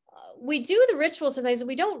 we do the ritual sometimes and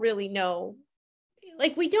we don't really know.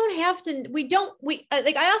 Like we don't have to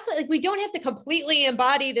completely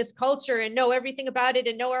embody this culture and know everything about it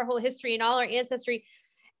and know our whole history and all our ancestry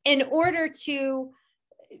in order to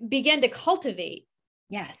begin to cultivate.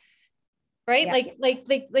 Yes. Right. Yeah.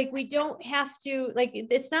 Like we don't have to,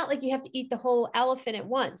 it's not like you have to eat the whole elephant at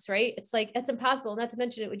once. Right. It's like, that's impossible. Not to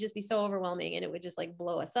mention it would just be so overwhelming and it would just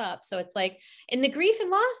blow us up. So it's like, and the grief and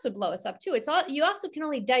loss would blow us up too. You also can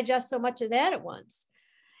only digest so much of that at once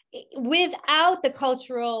without the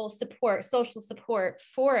cultural support, social support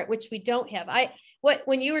for it, which we don't have.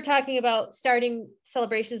 When you were talking about starting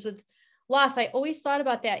celebrations loss. I always thought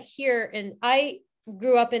about that here. And I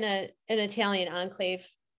grew up in an Italian enclave.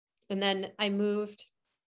 And then I moved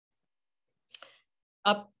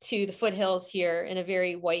up to the foothills here in a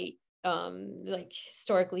very white, like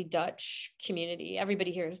historically Dutch community.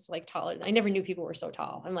 Everybody here is like taller. I never knew people were so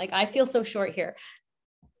tall. I'm like, I feel so short here.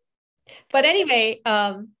 But anyway,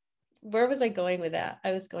 where was I going with that?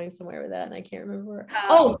 I was going somewhere with that and I can't remember.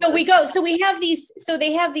 So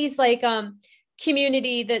they have these like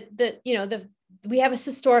community that you know, we have a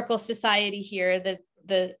historical society here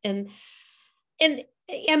and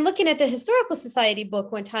I'm looking at the historical society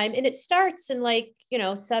book one time, and it starts in like, you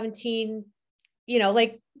know, 17, you know,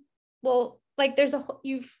 like, well, like there's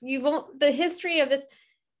you've the history of this.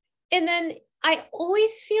 And then I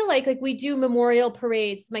always feel like we do memorial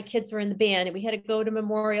parades. My kids were in the band and we had to go to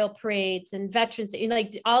memorial parades and veterans and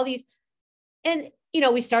like all these, and, you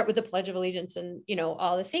know, we start with the Pledge of Allegiance and, you know,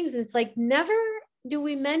 all the things. And it's like, never do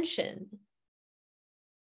we mention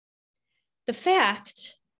the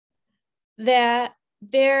fact that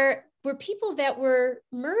there were people that were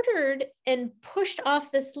murdered and pushed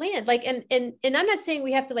off this land. Like, and I'm not saying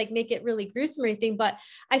we have to like make it really gruesome or anything, but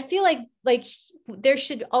I feel like there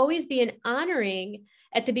should always be an honoring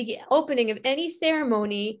at the opening of any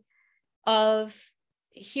ceremony of,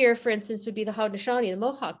 here, for instance, would be the Haudenosaunee, the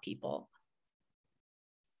Mohawk people.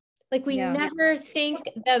 Like we never think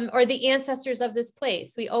them or the ancestors of this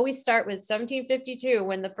place. We always start with 1752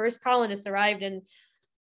 when the first colonists arrived in.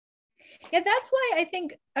 Yeah, that's why I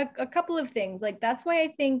think a couple of things, like that's why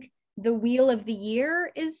I think the Wheel of the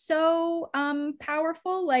Year is so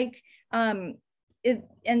powerful, like and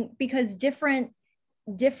because different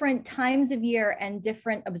times of year and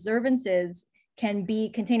different observances can be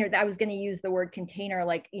container. I was going to use the word container,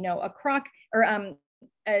 like, you know, a crock or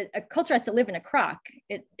a culture has to live in a crock.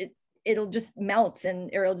 It'll just melt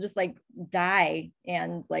or it'll just like die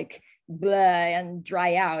and like blah and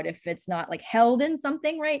dry out if it's not like held in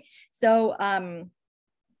something, right? So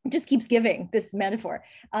it just keeps giving this metaphor.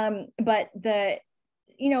 But the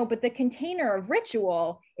container of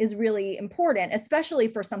ritual is really important, especially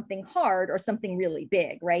for something hard or something really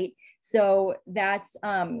big, right? So that's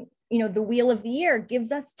you know, the Wheel of the Year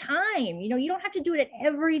gives us time. You know, you don't have to do it at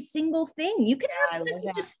every single thing. You can have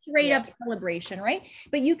just straight up celebration, right?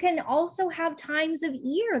 But you can also have times of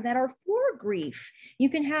year that are for grief. You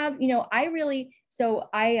can have, you know, I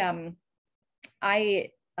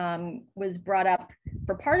was brought up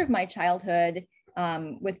for part of my childhood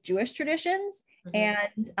with Jewish traditions.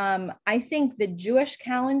 Mm-hmm. And I think the Jewish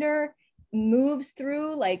calendar moves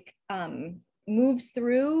through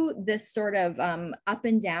this sort of up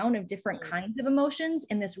and down of different kinds of emotions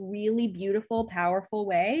in this really beautiful, powerful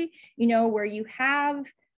way, you know, where you have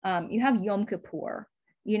Yom Kippur,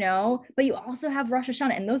 you know, but you also have Rosh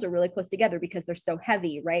Hashanah, and those are really close together because they're so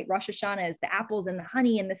heavy, right? Rosh Hashanah is the apples and the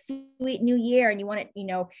honey and the sweet new year, and you want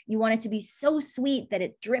it to be so sweet that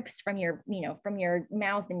it drips from your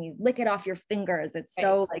mouth and you lick it off your fingers. It's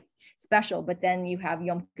so like special. But then you have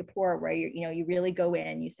Yom Kippur where you really go in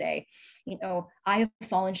and you say, you know, I have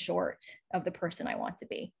fallen short of the person I want to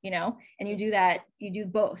be, you know, and you do that, you do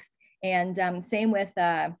both. And same with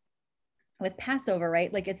Passover,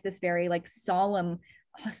 right? Like it's this very like solemn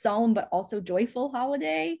but also joyful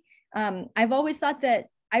holiday. I've always thought that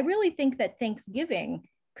I really think that Thanksgiving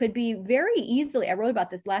could be very easily, I wrote about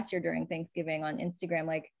this last year during Thanksgiving on Instagram,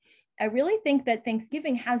 like I really think that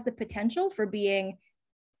Thanksgiving has the potential for being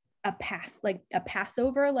a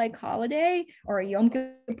Passover like holiday or a Yom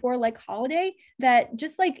Kippur like holiday, that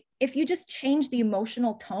just like if you just change the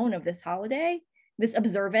emotional tone of this holiday, this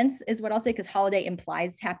observance is what I'll say, because holiday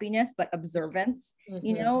implies happiness, but observance, mm-hmm.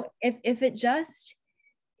 you know,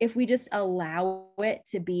 if we just allow it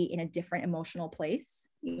to be in a different emotional place,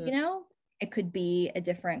 mm-hmm. you know, it could be a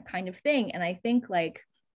different kind of thing. And I think like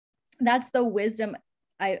that's the wisdom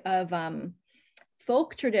of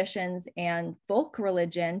folk traditions and folk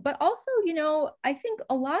religion, but also, you know, I think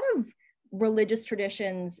a lot of religious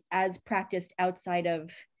traditions as practiced outside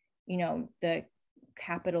of, you know, the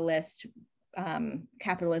capitalism,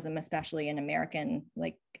 especially in American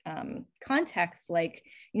like context, like,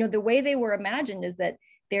 you know, the way they were imagined is that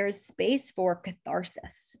there's space for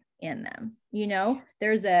catharsis in them. You know,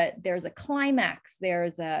 there's a climax,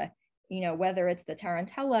 there's a, you know, whether it's the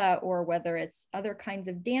tarantella or whether it's other kinds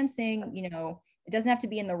of dancing, you know, it doesn't have to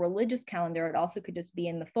be in the religious calendar. It also could just be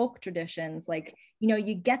in the folk traditions. Like, you know,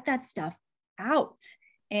 you get that stuff out,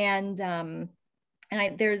 and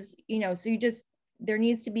there's, you know, so there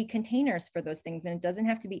needs to be containers for those things, and it doesn't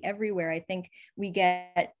have to be everywhere. I think we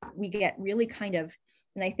get really kind of,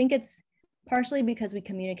 and I think it's partially because we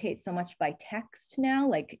communicate so much by text now,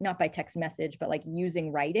 like not by text message, but like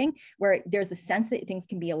using writing, where there's a sense that things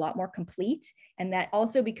can be a lot more complete. And that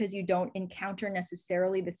also because you don't encounter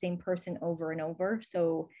necessarily the same person over and over.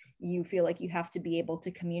 So you feel like you have to be able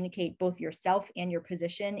to communicate both yourself and your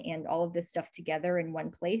position and all of this stuff together in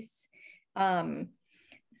one place.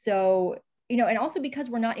 So, you know, and also because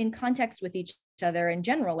we're not in context with each other in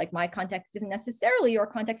general, like my context isn't necessarily your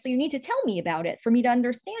context, so you need to tell me about it for me to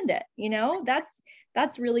understand it, you know,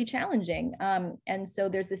 that's really challenging. And so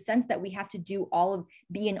there's this sense that we have to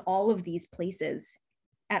be in all of these places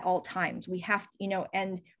at all times. We have, you know,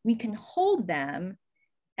 and we can hold them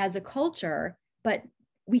as a culture, but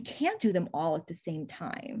we can't do them all at the same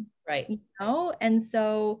time, right? You know, and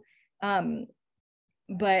so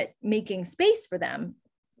but making space for them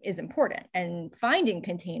is important, and finding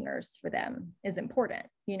containers for them is important,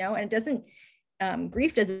 you know. And it doesn't,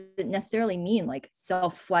 grief doesn't necessarily mean like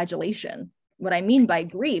self-flagellation. What I mean by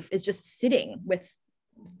grief is just sitting with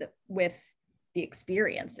the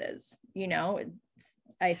experiences, you know.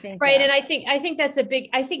 I think right. And I think that's a big,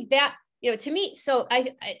 I think that, you know, to me, so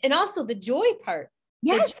and also the joy part.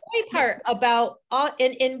 Yes. The joy part about all,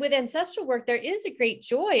 and with ancestral work, there is a great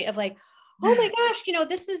joy of like, oh my gosh, you know,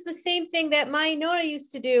 this is the same thing that my Nona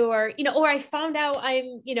used to do, or, you know, or I found out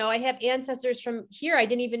you know, I have ancestors from here I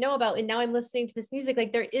didn't even know about, and now I'm listening to this music.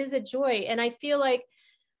 Like there is a joy. And I feel like,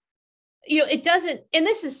 you know, it doesn't, and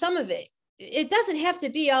this is some of it, it doesn't have to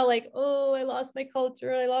be all like, oh, I lost my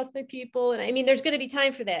culture, I lost my people. And I mean, there's going to be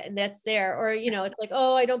time for that, and that's there. Or, you know, it's like,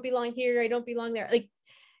 oh, I don't belong here, I don't belong there. Like,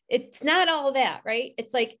 it's not all that, right?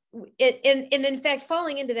 It's like and in fact,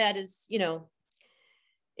 falling into that is, you know,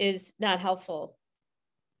 is not helpful.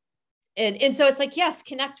 And so it's like, yes,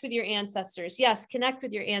 connect with your ancestors. Yes, connect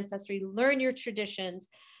with your ancestry, learn your traditions,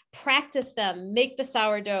 practice them, make the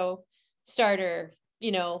sourdough starter,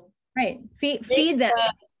 you know. Right. Feed them.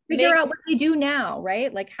 Figure out what they do now,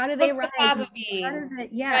 right? Like how do they rise? How does it,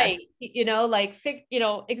 yeah. Right. You know, like, you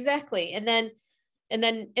know, exactly. And then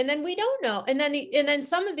we don't know. And then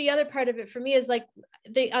some of the other part of it for me is like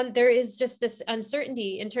there is just this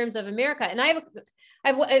uncertainty in terms of America. And I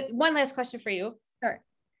have one last question for you. Sure.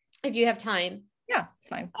 If you have time. Yeah, it's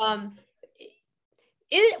fine.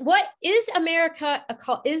 What is America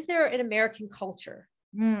is there an American culture?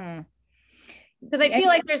 Because I feel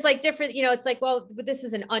like there's like different, you know, it's like, well, this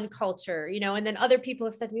is an unculture, you know, and then other people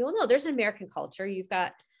have said to me, well, no, there's an American culture. You've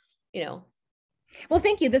got, you know. Well,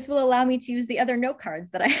 thank you. This will allow me to use the other note cards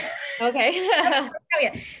that I okay. Oh,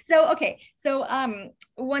 yeah. So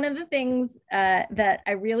one of the things that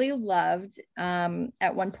I really loved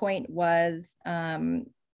at one point was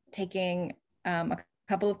taking a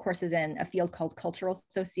couple of courses in a field called cultural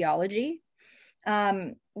sociology,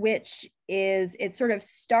 which is, it sort of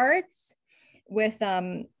starts with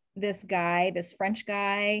this French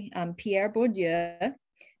guy, Pierre Bourdieu,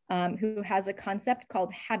 who has a concept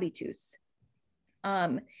called habitus.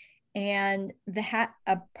 And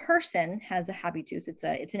a person has a habitus. It's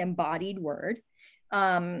an embodied word.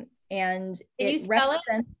 And it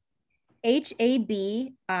represents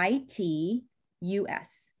Habitus.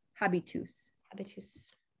 Habitus.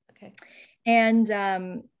 Habitus. Okay. And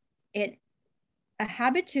a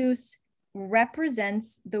habitus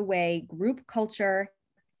represents the way group culture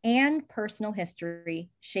and personal history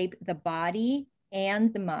shape the body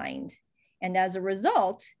and the mind. And as a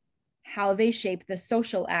result, how they shape the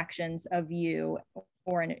social actions of you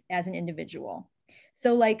or as an individual.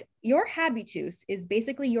 So like your habitus is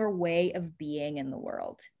basically your way of being in the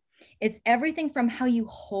world. It's everything from how you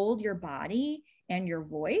hold your body and your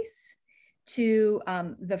voice to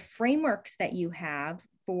the frameworks that you have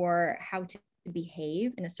for how to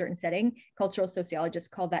behave in a certain setting. Cultural sociologists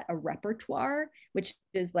call that a repertoire, which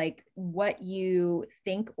is like what you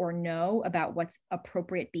think or know about what's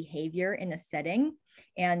appropriate behavior in a setting,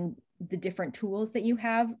 and the different tools that you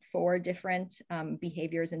have for different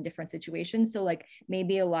behaviors in different situations. So like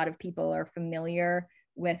maybe a lot of people are familiar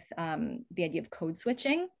with the idea of code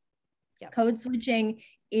switching. Yep. Code switching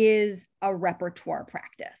is a repertoire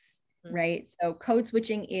practice, right? So code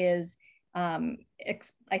switching is, I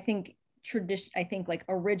think like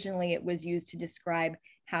originally it was used to describe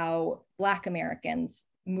how Black Americans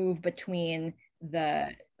move between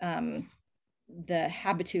the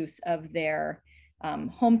habitus of their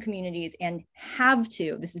home communities and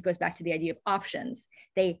goes back to the idea of options.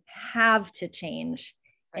 They have to change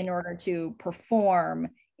in order to perform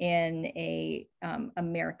in a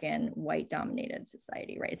American white dominated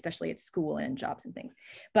society, right? Especially at school and jobs and things.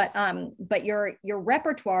 But your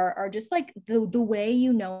repertoire are just like the way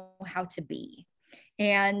you know how to be.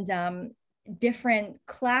 And different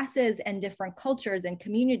classes and different cultures and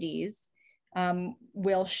communities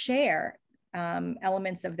will share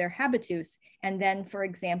elements of their habitus. And then, for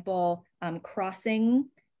example, crossing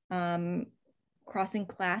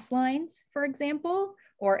class lines, for example,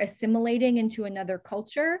 or assimilating into another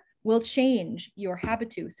culture will change your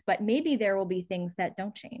habitus, but maybe there will be things that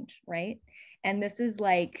don't change, right? And this is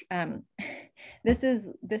like, this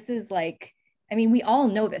is like, I mean, we all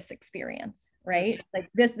know this experience, right? Okay. Like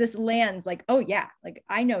this lands like, oh yeah, like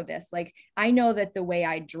I know this, like I know that the way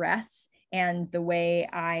I dress and the way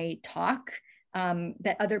I talk,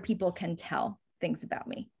 that other people can tell things about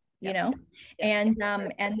me, you know? And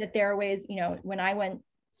that there are ways, you know, when I went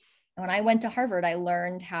to Harvard, I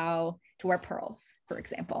learned how to wear pearls, for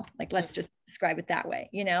example. Like, let's just describe it that way,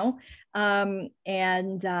 you know?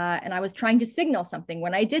 And I was trying to signal something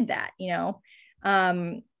when I did that, you know?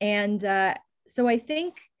 So I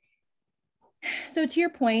think, so to your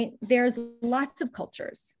point, there's lots of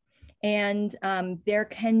cultures, and there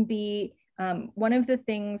can be, one of the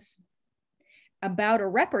things about a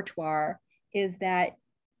repertoire is that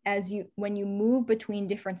when you move between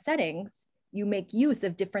different settings, you make use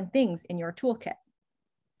of different things in your toolkit.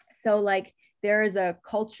 So like there is a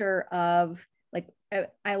culture of like, I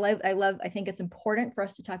think it's important for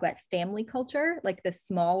us to talk about family culture, like the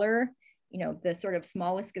smaller, you know, the sort of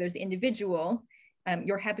smallest, there's the individual,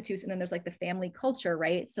 your habitus, and then there's like the family culture,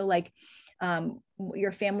 right? So like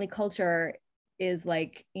your family culture is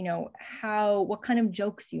like, you know, what kind of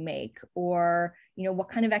jokes you make, or, you know, what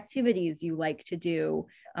kind of activities you like to do,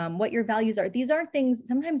 what your values are. These aren't things,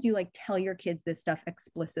 sometimes you like tell your kids this stuff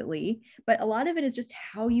explicitly, but a lot of it is just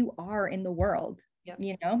how you are in the world,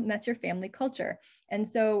 you know, and that's your family culture. And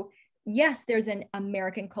so, yes, there's an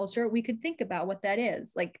American culture. We could think about what that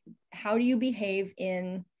is. Like, how do you behave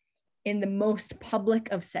in the most public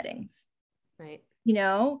of settings? Right. You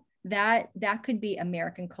know, that could be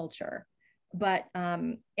American culture. But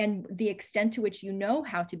and the extent to which you know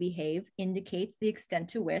how to behave indicates the extent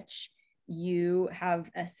to which you have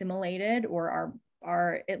assimilated or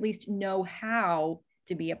are at least know how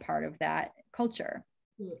to be a part of that culture.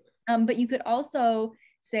 But you could also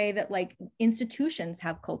say that like institutions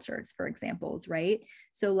have cultures, for examples, right?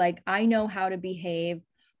 So like I know how to behave.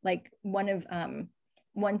 Like one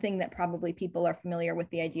thing that probably people are familiar with,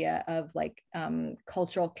 the idea of like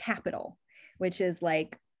cultural capital, which is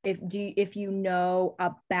like, if you know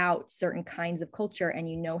about certain kinds of culture and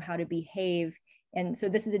you know how to behave. And so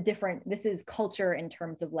this is culture in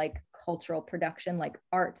terms of like cultural production, like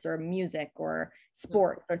arts or music or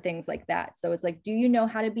sports or things like that. So it's like, do you know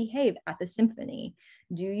how to behave at the symphony?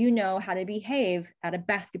 Do you know how to behave at a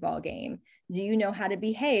basketball game? Do you know how to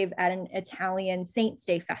behave at an Italian Saints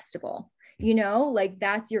Day festival? You know, like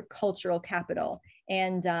that's your cultural capital.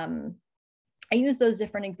 And I use those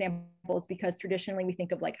different examples because traditionally we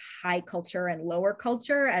think of like high culture and lower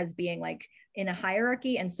culture as being like in a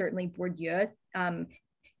hierarchy. And certainly Bourdieu,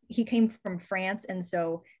 he came from France. And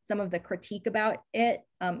so some of the critique about it,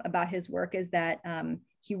 about his work, is that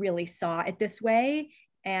he really saw it this way,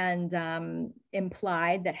 and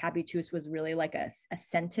implied that habitus was really like a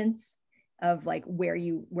sentence of like where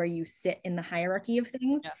you sit in the hierarchy of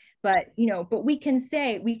things. But, you know, but we can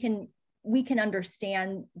say, we can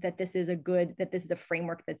understand that this is a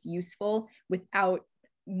framework that's useful without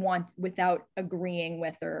agreeing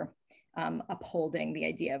with or upholding the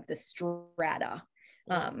idea of the strata.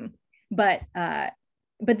 But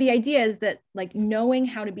the idea is that like knowing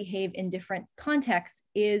how to behave in different contexts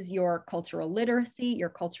is your cultural literacy, your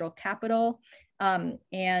cultural capital.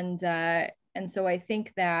 And so I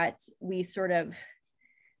think that we sort of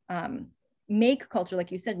make culture,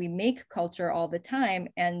 like you said, we make culture all the time.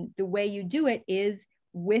 And the way you do it is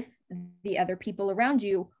with the other people around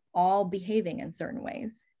you all behaving in certain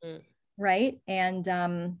ways, right? And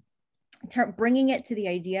bringing it to the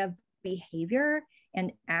idea of behavior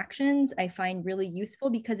and actions, I find really useful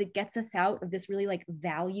because it gets us out of this really like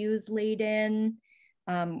values laden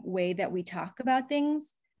way that we talk about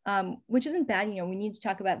things, which isn't bad. You know, we need to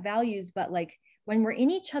talk about values, but like when we're in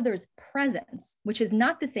each other's presence, which is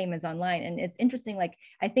not the same as online. And it's interesting, like,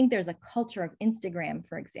 I think there's a culture of Instagram,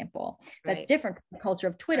 for example, that's different from the culture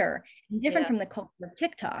of Twitter, and different from the culture of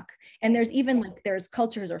TikTok. And there's even like, there's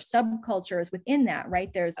cultures or subcultures within that,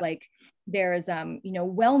 right? There's you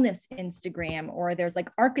know, wellness Instagram, or there's like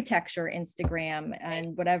architecture Instagram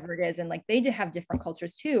and whatever it is. And like, they have different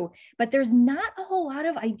cultures too, but there's not a whole lot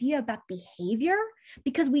of idea about behavior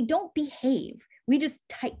because we don't behave, we just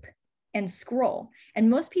type and scroll. And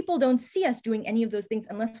most people don't see us doing any of those things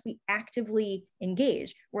unless we actively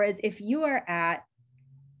engage. Whereas if you are at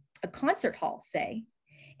a concert hall, say,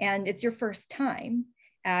 and it's your first time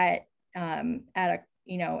at a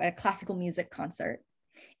classical music concert,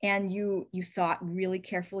 and you thought really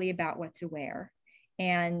carefully about what to wear,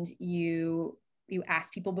 and you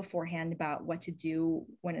ask people beforehand about what to do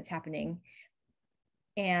when it's happening,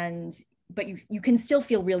 but you can still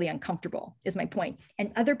feel really uncomfortable, is my point,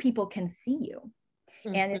 and other people can see you.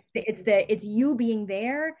 And it's you being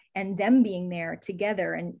there and them being there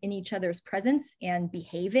together and in each other's presence and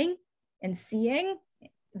behaving and seeing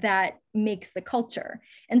that makes the culture.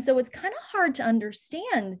 And so it's kind of hard to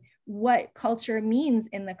understand what culture means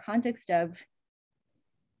in the context of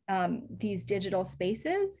these digital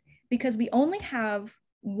spaces, because we only have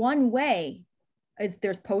one way.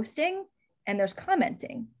 There's posting and there's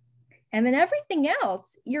commenting, and then everything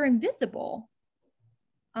else, you're invisible.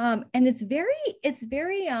 And it's very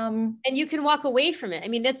and you can walk away from it. I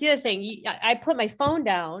mean, that's the other thing. I put my phone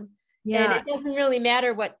down, and it doesn't really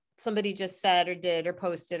matter what somebody just said or did or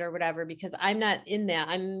posted or whatever, because I'm not in that.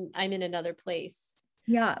 I'm in another place.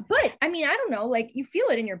 Yeah. But I mean, I don't know, like you feel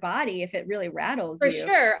it in your body if it really rattles For you.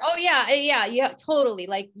 sure. Oh yeah, totally.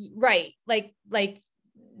 Like, right. Like,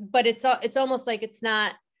 but it's almost like it's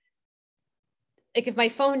not like if my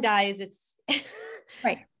phone dies, it's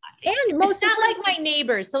right. And most it's not like my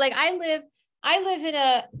neighbors. So like I live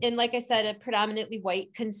in like I said, a predominantly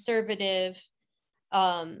white conservative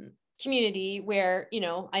community where, you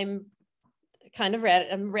know, I'm kind of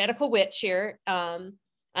I'm a radical witch here on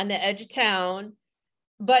the edge of town.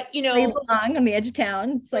 But you know, where you belong, on the edge of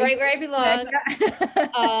town. It's like right where I belong.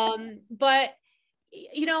 But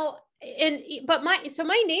you know, but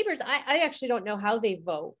my neighbors, I actually don't know how they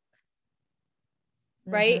vote.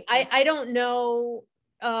 Right. I don't know.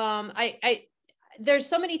 There's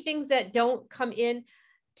so many things that don't come in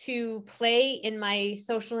to play in my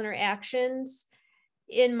social interactions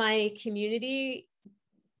in my community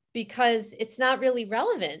because it's not really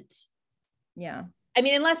relevant. Yeah. I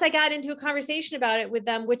mean, unless I got into a conversation about it with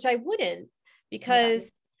them, which I wouldn't, because,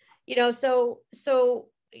 you know,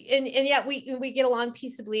 and yet we get along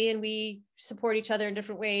peaceably and we support each other in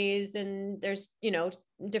different ways. And there's, you know,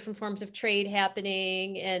 different forms of trade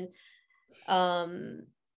happening and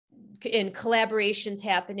collaborations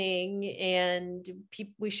happening, and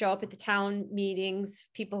we show up at the town meetings,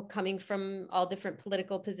 people coming from all different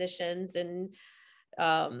political positions, and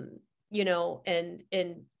you know,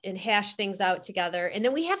 and hash things out together, and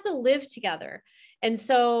then we have to live together. And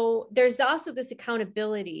so there's also this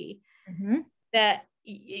accountability that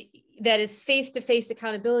is face-to-face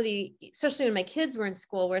accountability, especially when my kids were in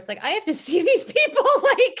school, where it's like I have to see these people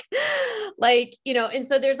like you know. And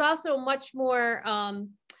so there's also much more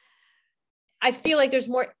I feel like there's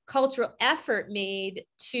more cultural effort made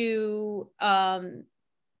to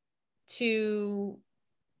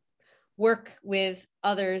work with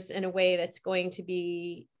others in a way that's going to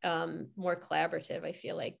be more collaborative, I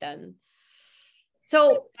feel like, then.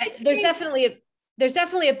 So there's definitely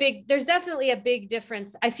a big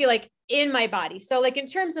difference, I feel like, in my body. So like in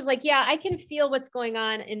terms of like, yeah, I can feel what's going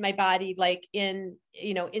on in my body, like in,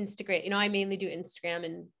 you know, Instagram, you know, I mainly do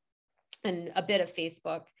Instagram and a bit of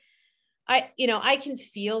Facebook. You know, I can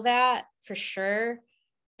feel that for sure,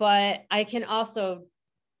 but I can also,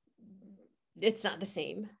 it's not the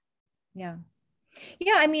same. Yeah.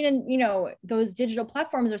 Yeah. I mean, and you know, those digital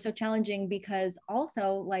platforms are so challenging because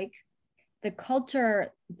also like the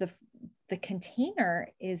culture, the container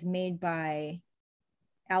is made by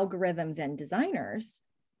algorithms and designers,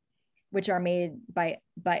 which are made by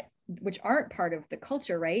which aren't part of the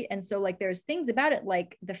culture, right? And so like there's things about it,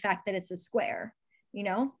 like the fact that it's a square, you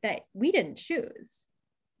know, that we didn't choose,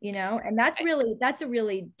 you know, and that's a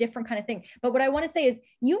really different kind of thing. But what I want to say is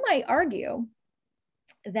you might argue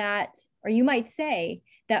that, or you might say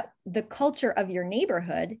that the culture of your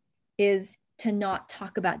neighborhood is to not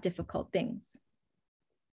talk about difficult things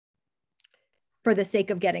for the sake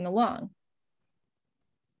of getting along,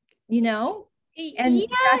 you know? And yes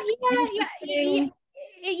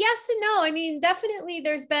and no. I mean, definitely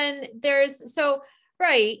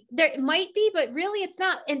right, there might be, but really it's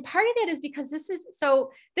not. And part of that is because this is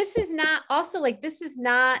not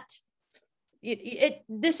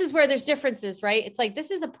this is where there's differences, right? It's like,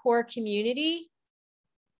 this is a poor community.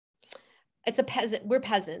 It's we're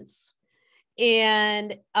peasants.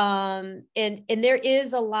 And there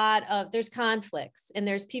is a lot of, there's conflicts, and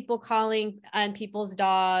there's people calling on people's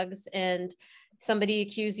dogs, and somebody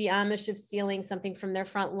accused the Amish of stealing something from their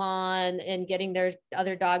front lawn and getting their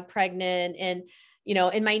other dog pregnant. And, you know,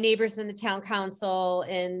 and my neighbors in the town council,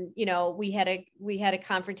 and, you know, we had a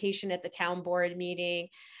confrontation at the town board meeting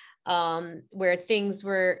where things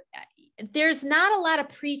were, there's not a lot of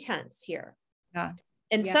pretense here. Yeah.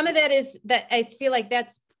 And some of that is that I feel like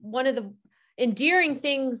that's one of the endearing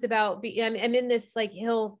things about I'm in this like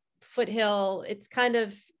hill foothill. It's kind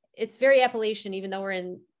of, it's very Appalachian, even though we're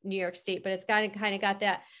in New York State, but it's kind of got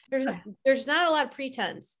that. There's not a lot of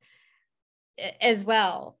pretense as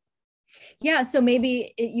well. Yeah. So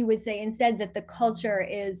maybe you would say instead that the culture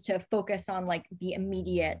is to focus on like the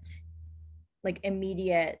immediate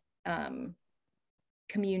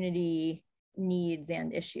community needs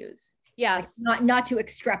and issues. Yes. Like not to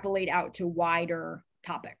extrapolate out to wider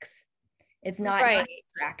topics. It's not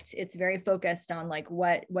abstract. It's very focused on like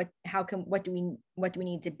what do we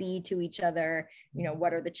need to be to each other? You know,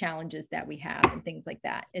 what are the challenges that we have and things like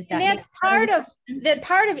that. That's part of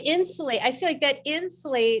insulate. I feel like that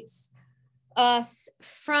insulates us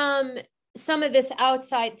from some of this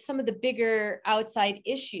outside, some of the bigger outside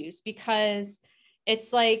issues, because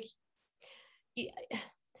it's like,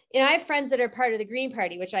 I have friends that are part of the Green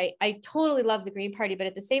Party, which I totally love the Green Party, but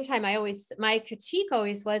at the same time, my critique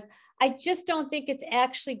always was, I just don't think it's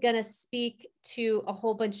actually going to speak to a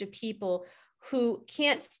whole bunch of people who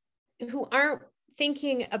aren't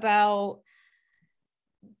thinking about,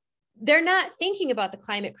 they're not thinking about the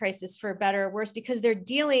climate crisis for better or worse, because they're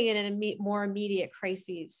dealing in a more immediate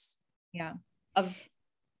crises. Yeah. Of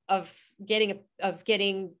getting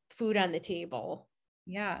food on the table.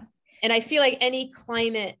 Yeah. And I feel like any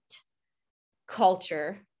climate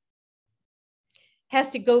culture has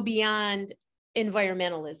to go beyond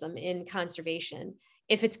environmentalism in conservation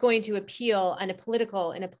if it's going to appeal in a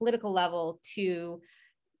political level to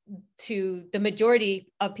the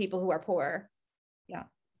majority of people who are poor. Yeah.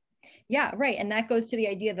 Yeah, right. And that goes to the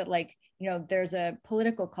idea that, like, you know, there's a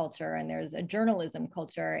political culture and there's a journalism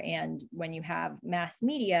culture. And when you have mass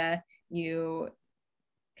media, you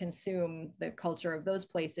consume the culture of those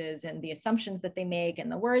places and the assumptions that they make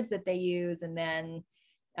and the words that they use. And then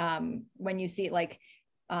when you see like,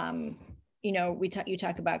 you know, you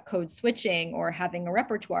talk about code switching or having a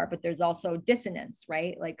repertoire, but there's also dissonance,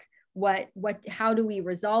 right? Like how do we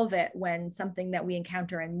resolve it when something that we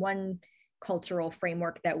encounter in one cultural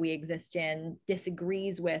framework that we exist in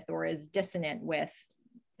disagrees with or is dissonant with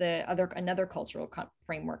another cultural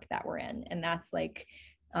framework that we're in? And that's like,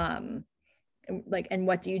 and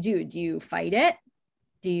what do? Do you fight it?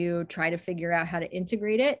 Do you try to figure out how to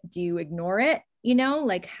integrate it? Do you ignore it? You know,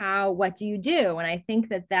 like what do you do? And I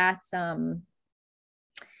think that's,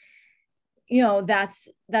 you know, that's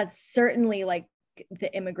certainly like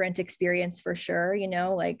the immigrant experience for sure. You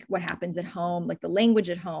know, like what happens at home, like the language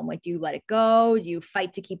at home, like, do you let it go? Do you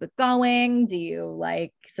fight to keep it going? Do you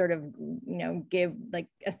like sort of, you know, give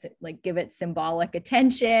it symbolic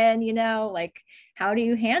attention, you know, like how do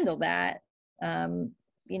you handle that?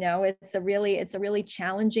 You know, it's a really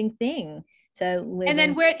challenging thing to live. And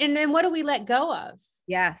then what do we let go of?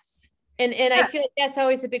 Yes. And I feel like that's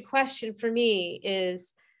always a big question for me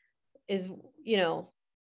is, you know,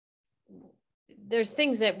 there's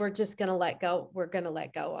things that we're just going to let go. We're going to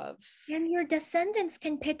let go of. And your descendants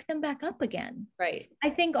can pick them back up again. Right. I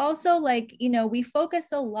think also, like, you know, we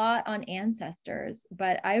focus a lot on ancestors,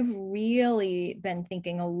 but I've really been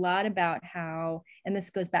thinking a lot about how, and this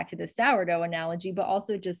goes back to the sourdough analogy, but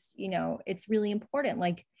also just, you know, it's really important.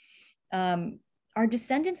 Like, our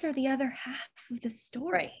descendants are the other half of the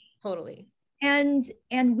story. Right. Totally. And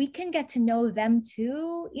we can get to know them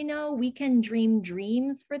too. You know, we can dream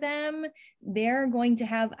dreams for them. They're going to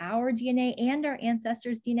have our DNA and our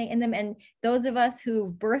ancestors' DNA in them. And those of us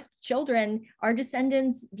who've birthed children, our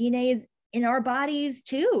descendants' DNA is in our bodies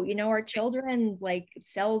too. You know, our children's like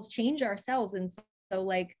cells change our cells. And so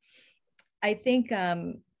like, I think,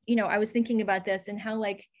 you know, I was thinking about this and how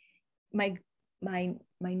like my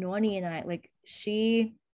noni and I, like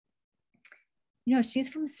she, you know, she's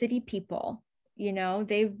from city people. You know,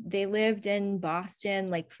 they lived in Boston,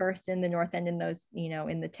 like first in the North End in those, you know,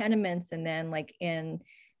 in the tenements, and then like in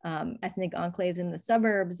ethnic enclaves in the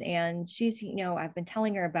suburbs. And she's, you know, I've been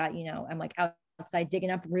telling her about, you know, I'm like outside digging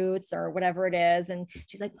up roots or whatever it is. And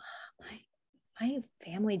she's like, my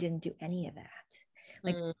family didn't do any of that.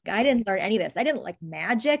 Like, I didn't learn any of this. I didn't like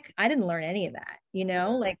magic. I didn't learn any of that. You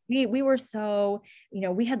know, like we were so, you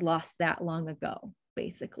know, we had lost that long ago,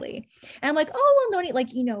 basically. And I'm like, oh, well, Noni,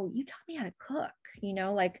 like, you know, you taught me how to cook, you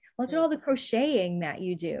know, like, look at all the crocheting that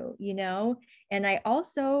you do, you know? And I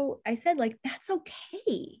said, like, that's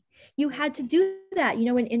okay. You had to do that. You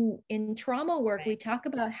know, in trauma work, we talk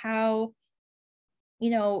about how, you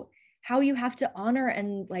know, how you have to honor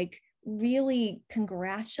and like really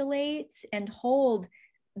congratulate and hold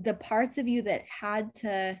the parts of you that had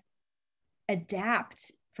to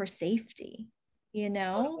adapt for safety, you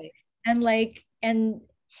know? Totally. And like, and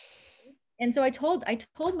so I told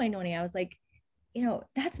my noni, I was like, you know,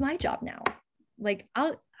 that's my job now. Like,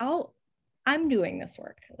 I'll I'm doing this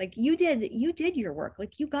work. Like you did your work.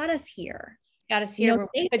 Like you got us here. Got us here.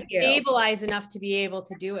 We could you. stabilize enough to be able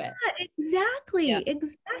to do it. Exactly.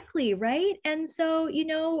 Right. And so,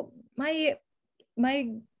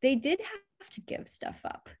 they did have to give stuff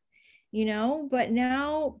up, but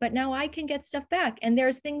now I can get stuff back. And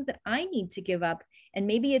there's things that I need to give up. And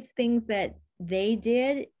maybe it's things that they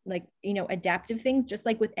did, like, adaptive things, just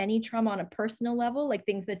like with any trauma on a personal level, like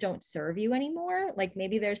things that don't serve you anymore. Like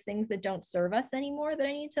maybe there's things that don't serve us anymore that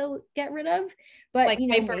I need to get rid of. But like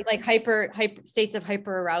hyper states of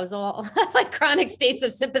hyper arousal, like chronic states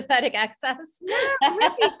of sympathetic excess. Yeah,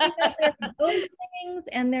 right. There's those things,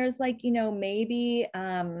 and there's like, maybe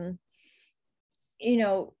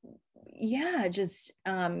just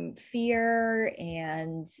fear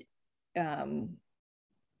and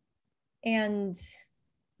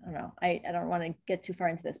I don't know, I don't want to get too far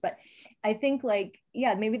into this, but I think like,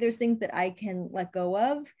 yeah, maybe there's things that I can let go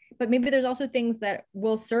of, but maybe there's also things that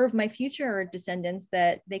will serve my future descendants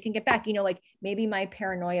that they can get back, like maybe my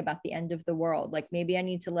paranoia about the end of the world, like maybe I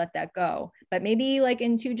need to let that go, but maybe like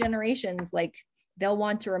in 2 generations, like they'll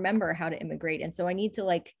want to remember how to immigrate. And so I need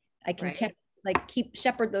to keep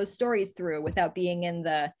shepherd those stories through without being in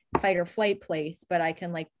the fight or flight place, but I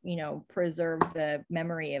can preserve the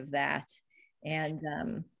memory of that. And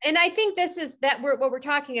I think this is what we're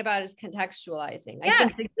talking about is contextualizing. Yeah, I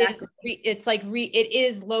think exactly. It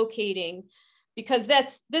is locating, because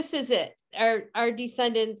this is it. Our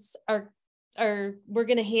descendants are we're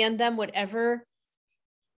going to hand them whatever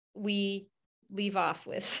we leave off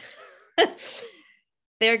with.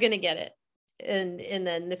 They're going to get it. And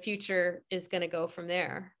then the future is going to go from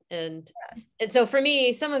there. And so for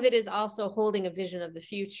me, some of it is also holding a vision of the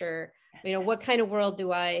future. What kind of world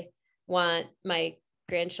do I want my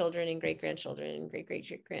grandchildren and great-grandchildren and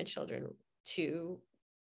great-great-grandchildren to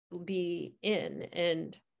be in?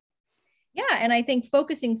 And I think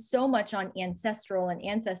focusing so much on ancestral and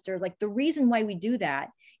ancestors, like the reason why we do that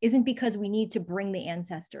isn't because we need to bring the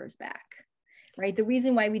ancestors back, right? The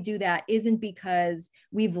reason why we do that isn't because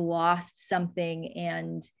we've lost something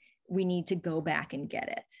and we need to go back and get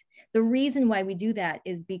it. The reason why we do that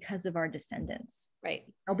is because of our descendants, right?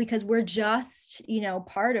 Because we're just,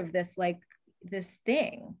 part of this, this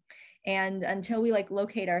thing. And until we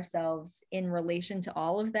locate ourselves in relation to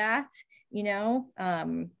all of that,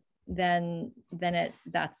 then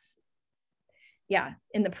that's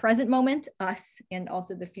in the present moment, us, and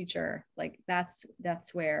also the future, that's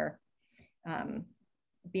where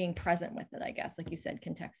being present with it, I guess, like you said,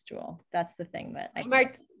 contextual. That's the thing that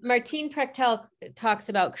Martine Prechtel talks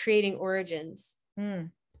about creating origins,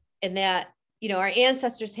 and that, our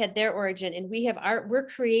ancestors had their origin, and we're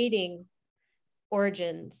creating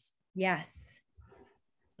origins. Yes.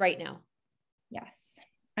 Right now. Yes.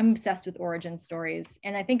 I'm obsessed with origin stories.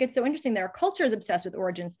 And I think it's so interesting that our culture is obsessed with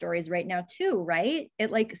origin stories right now too, right?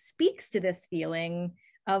 It speaks to this feeling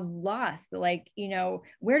of loss,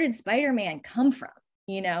 where did Spider-Man come from?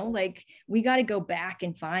 We got to go back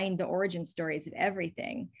and find the origin stories of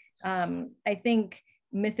everything. I think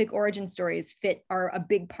mythic origin stories are a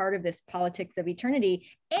big part of this politics of eternity,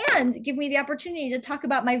 and give me the opportunity to talk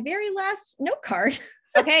about my very last note card.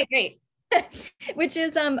 Okay, great. Which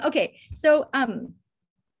is, okay. So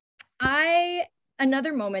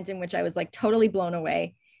another moment in which I was totally blown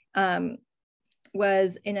away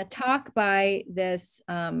was in a talk by this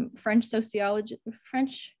French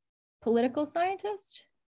political scientist,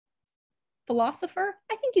 philosopher.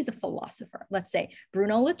 I think he's a philosopher, let's say,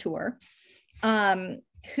 Bruno Latour,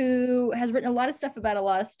 who has written a lot of stuff about a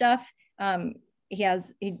lot of stuff. He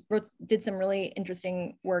did some really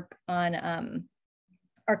interesting work on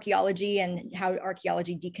archaeology and how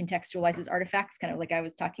archaeology decontextualizes artifacts, kind of like I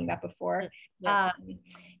was talking about before. Yeah.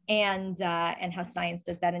 And how science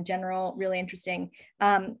does that in general, really interesting.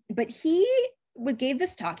 But he gave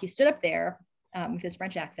this talk. He stood up there with his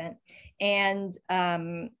French accent, and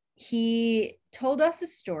he told us a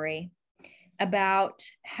story about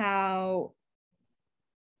how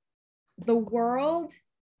the world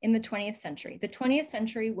in the 20th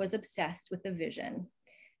century was obsessed with a vision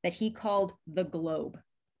that he called the globe.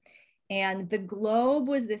 And the globe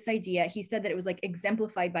was this idea. He said that it was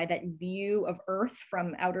exemplified by that view of Earth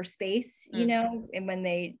from outer space, and when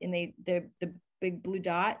the big blue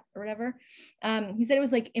dot or whatever. He said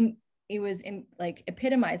it was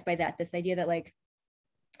epitomized by this idea that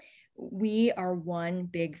we are one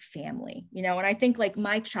big family, and I think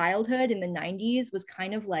my childhood in the 90s was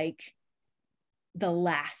kind of the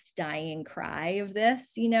last dying cry of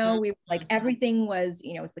this, we were everything was,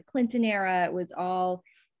 it was the Clinton era. It was all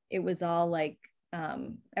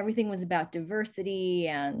everything was about diversity,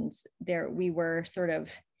 and we were sort of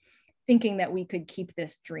thinking that we could keep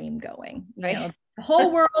this dream going. You know, the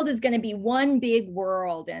whole world is going to be one big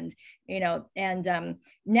world, and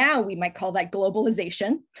now we might call that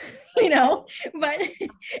globalization, but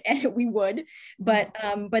and we would, but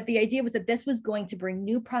the idea was that this was going to bring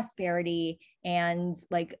new prosperity and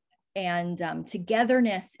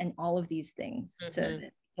togetherness and all of these things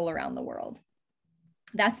to people around the world.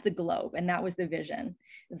 That's the globe, and that was the vision.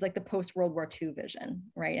 It was like the post-World War II vision,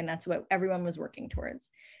 right? And that's what everyone was working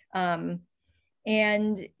towards.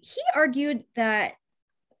 And he argued that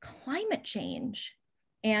climate change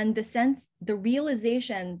and the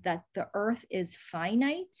realization that the earth is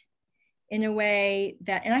finite in a way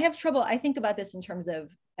that, and I have trouble, I think about this in terms of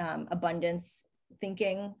abundance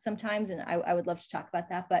thinking sometimes, and I would love to talk about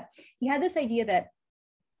that, but he had this idea that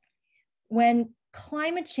when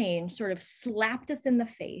climate change sort of slapped us in the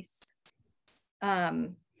face, that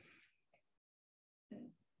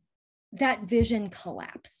vision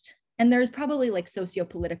collapsed. And there's probably like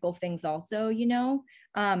socio-political things also,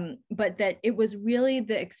 but that it was really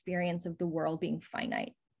the experience of the world being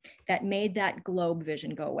finite that made that globe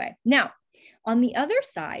vision go away. Now, on the other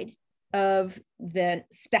side of the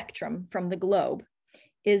spectrum from the globe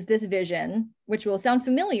is this vision, which will sound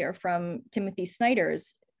familiar from Timothy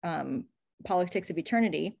Snyder's Politics of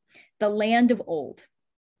Eternity, the land of old.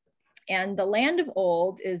 And the land of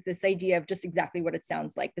old is this idea of just exactly what it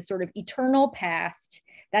sounds like, the sort of eternal past.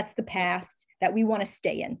 That's the past that we want to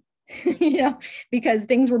stay in, because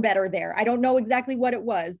things were better there. I don't know exactly what it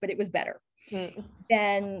was, but it was better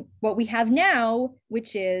than what we have now,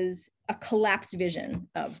 which is a collapsed vision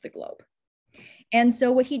of the globe. And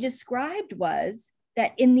so what he described was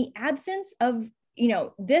that in the absence of,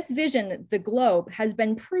 this vision, the globe has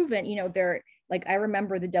been proven, I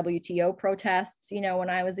remember the WTO protests, when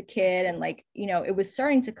I was a kid, and it was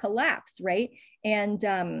starting to collapse, right?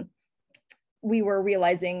 And we were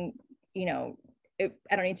realizing, I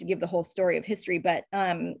don't need to give the whole story of history, but,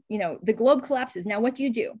 the globe collapses. Now, what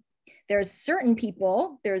do? There's certain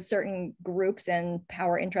people, there's certain groups and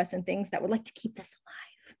power interests and things that would like to keep this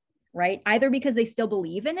alive, right? Either because they still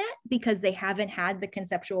believe in it, because they haven't had the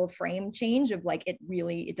conceptual frame change of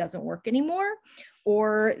it doesn't work anymore,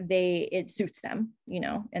 or it suits them,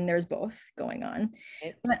 and there's both going on.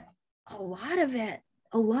 Right. But a lot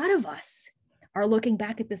of us are looking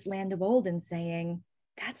back at this land of old and saying,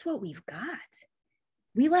 that's what we've got.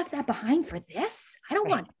 We left that behind for this. I don't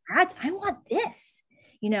want that. I want this,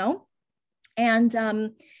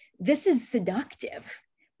 and this is seductive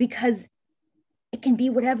because it can be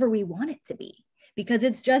whatever we want it to be, because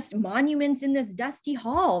it's just monuments in this dusty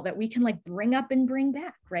hall that we can bring up and bring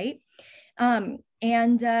back, right?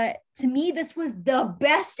 And to me, this was the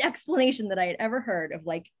best explanation that I had ever heard of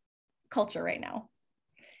culture right now.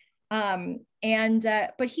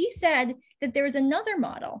 But he said that there's another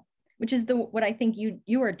model, which is what I think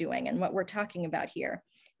you are doing and what we're talking about here.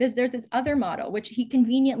 There's this other model, which he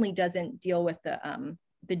conveniently doesn't deal with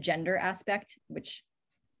the gender aspect, which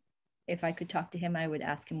if I could talk to him, I would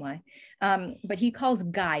ask him why. But he calls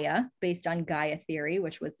Gaia, based on Gaia theory,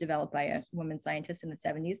 which was developed by a woman scientist in the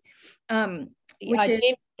 70s.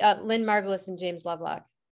 Lynn Margulis and James Lovelock.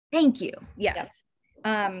 Thank you. Yes.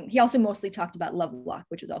 He also mostly talked about Lovelock,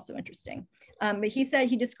 which was also interesting. But he said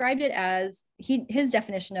he described it as, his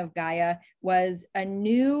definition of Gaia was a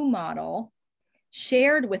new model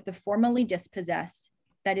shared with the formerly dispossessed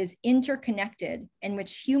that is interconnected, in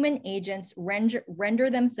which human agents render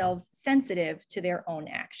themselves sensitive to their own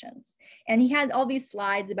actions. And he had all these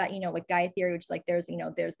slides about, Gaia theory, which is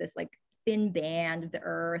there's this thin band of the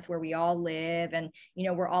earth where we all live, and,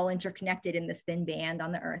 we're all interconnected in this thin band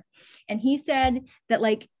on the earth. And he said that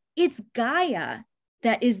it's Gaia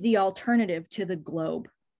that is the alternative to the globe.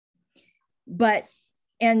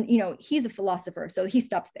 And he's a philosopher, so he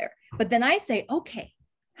stops there. But then I say, okay,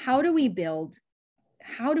 how do we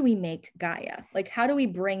make Gaia? How do we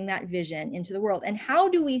bring that vision into the world? And how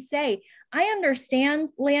do we say, I understand,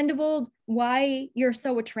 land of old, why you're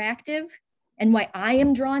so attractive and why I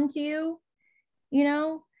am drawn to you,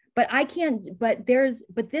 but I can't, but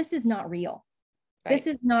this is not real. Right. This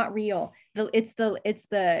is not real. It's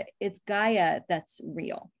Gaia that's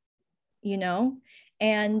real,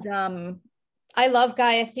 and I love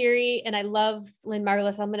Gaia theory, and I love Lynn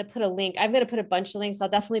Margulis. I'm going to put a link. I'm going to put a bunch of links. I'll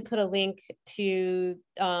definitely put a link to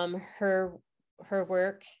her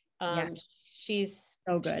work. She's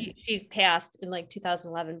so good. She's passed in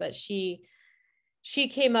 2011, but she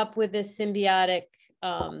came up with this symbiotic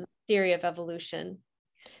theory of evolution,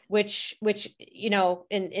 which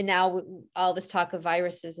and now all this talk of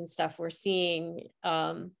viruses and stuff, we're seeing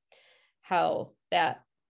how that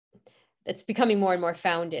it's becoming more and more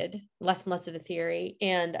founded, less and less of a theory.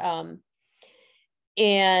 And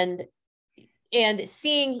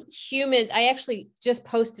seeing humans, I actually just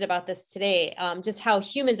posted about this today, just how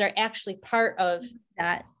humans are actually part of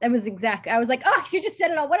that. That was exact. I was like, oh, you just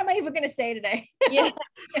said it all. What am I even going to say today? Yeah.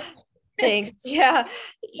 Thanks. Yeah.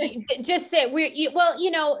 Just say well,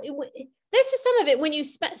 you know, this is some of it when you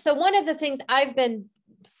spend. So one of the things I've been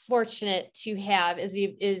fortunate to have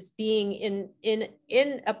is being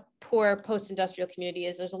in a poor post-industrial community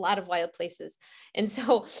is there's a lot of wild places. And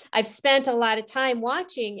so I've spent a lot of time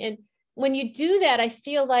watching, and when you do that, I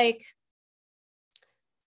feel like,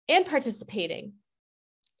 and participating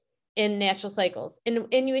in natural cycles. And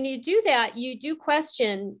when you do that, you do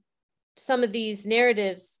question some of these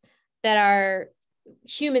narratives that are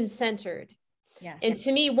human-centered. Yeah. And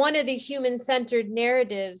to me, one of the human-centered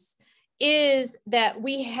narratives is that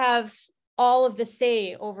we have all of the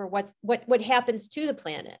say over what happens to the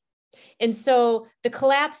planet. And so the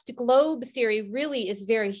collapsed globe theory really is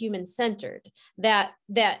very human-centered, that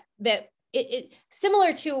it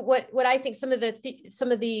similar to what I think some of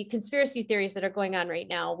the conspiracy theories that are going on right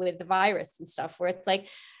now with the virus and stuff, where it's like,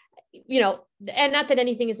 you know, and not that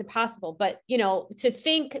anything is impossible, but, you know, to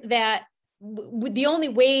think that the only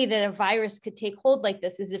way that a virus could take hold like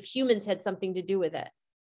this is if humans had something to do with it.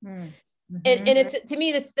 Mm-hmm. And it's, to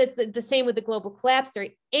me, that's the same with the global collapse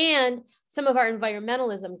theory. And some of our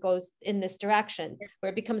environmentalism goes in this direction,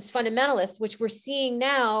 where it becomes fundamentalist, which we're seeing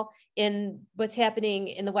now in what's happening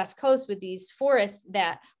in the West Coast with these forests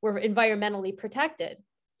that were environmentally protected.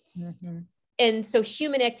 Mm-hmm. And so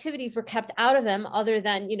human activities were kept out of them, other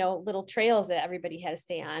than, you know, little trails that everybody had to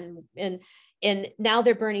stay on. And now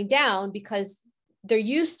they're burning down because there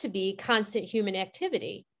used to be constant human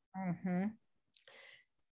activity. Mm-hmm.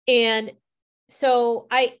 And so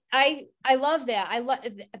I love that.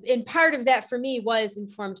 And part of that for me was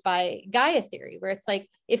informed by Gaia theory, where it's like,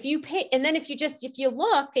 if you pay, and then if you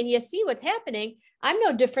look and you see what's happening, I'm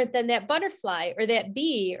no different than that butterfly or that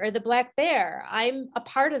bee or the black bear. I'm a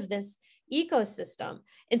part of this ecosystem.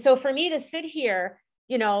 And so for me to sit here,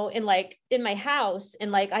 you know, in my house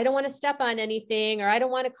and like, I don't want to step on anything, or I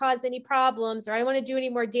don't want to cause any problems, or I don't want to do any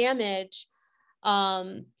more damage,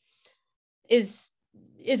 is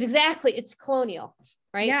exactly, it's colonial,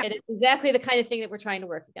 right? Yeah. It is exactly the kind of thing that we're trying to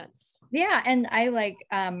work against. Yeah. And I like,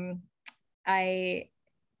 what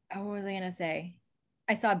was I going to say?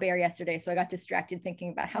 I saw a bear yesterday, so I got distracted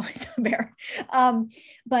thinking about how I saw a bear.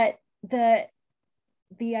 But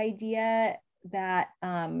the idea that,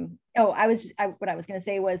 what I was going to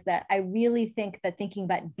say was that I really think that thinking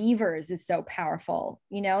about beavers is so powerful,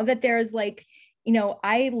 you know, that there's like, you know,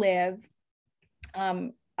 I'm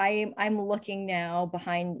looking now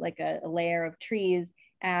behind like a layer of trees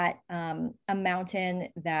at a mountain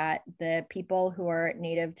that the people who are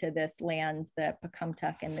native to this land, the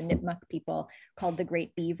Pecumtuck and the Nipmuc people, called the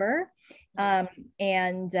Great Beaver.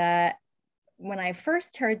 When I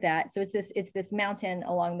first heard that, so it's this mountain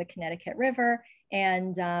along the Connecticut River,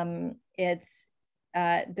 and it's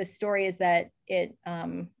the story is that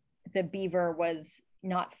the beaver was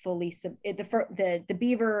not fully the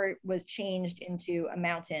beaver was changed into a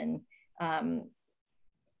mountain,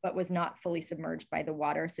 but was not fully submerged by the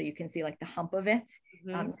water, so you can see like the hump of it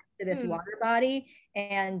to this water body.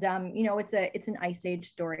 And you know, it's an Ice Age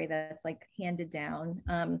story that's like handed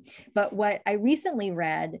down. But what I recently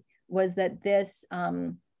read was that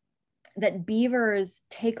that beavers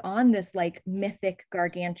take on this like mythic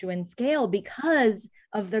gargantuan scale because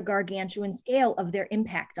of the gargantuan scale of their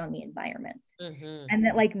impact on the environment. Mm-hmm. And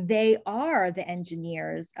that like they are the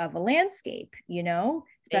engineers of a landscape, you know,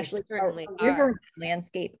 especially a river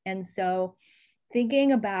landscape. And so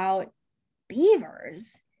thinking about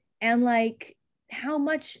beavers and like how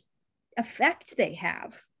much effect they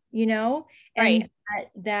have, you know, and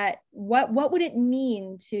that what would it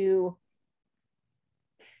mean to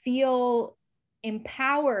feel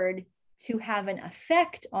empowered to have an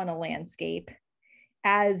effect on a landscape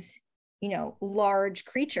as, you know, large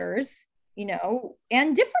creatures, you know,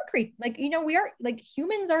 and different like, you know, we are like,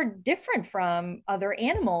 humans are different from other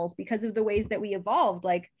animals because of the ways that we evolved.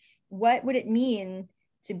 Like, what would it mean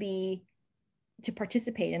to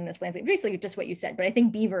participate in this landscape? Basically just what you said, but I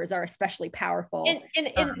think beavers are especially powerful.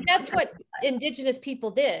 And that's what indigenous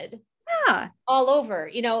people did. Yeah. All over,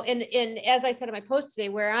 you know, and as I said in my post today,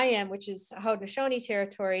 where I am, which is Haudenosaunee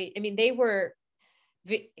territory, I mean, they were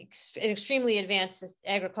an extremely advanced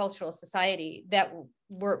agricultural society that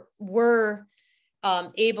were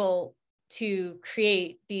able to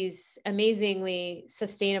create these amazingly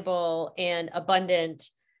sustainable and abundant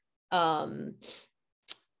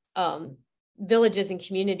villages and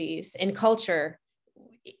communities and culture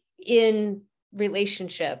in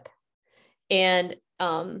relationship. And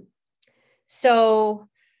so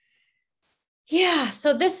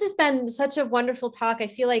this has been such a wonderful talk. I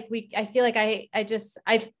feel like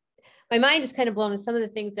my mind is kind of blown with some of the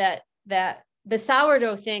things that the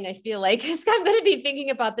sourdough thing, I feel like I'm going to be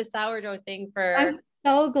thinking about the sourdough thing for. I'm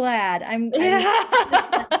so glad. I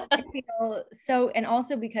feel so, and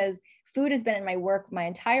also because food has been in my work my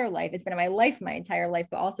entire life. It's been in my life my entire life,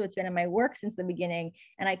 but also it's been in my work since the beginning.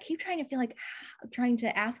 And I keep trying to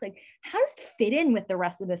ask, like, how does it fit in with the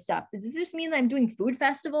rest of this stuff? Does this just mean that I'm doing food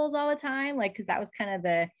festivals all the time? Like, because that was kind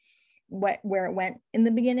of where it went in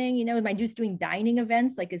the beginning, you know, am I just doing dining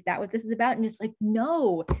events? Like, is that what this is about? And it's like,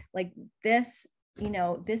 no, like this, you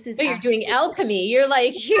know, this is, you're doing alchemy. You're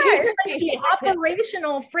like, it's like the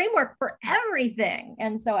operational framework for everything.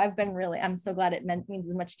 And so I'm so glad it means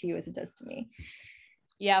as much to you as it does to me.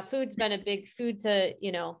 Yeah. Food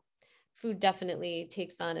definitely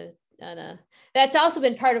takes on a, that's also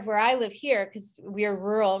been part of where I live here, because we're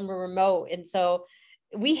rural and we're remote. And so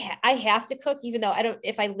I have to cook, even though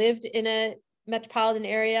if I lived in a metropolitan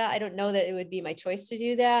area, I don't know that it would be my choice to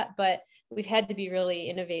do that, but we've had to be really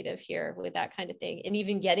innovative here with that kind of thing, and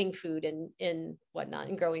even getting food and whatnot,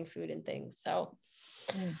 and growing food and things. So,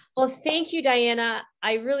 well, thank you, Diana.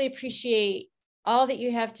 I really appreciate all that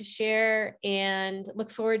you have to share, and look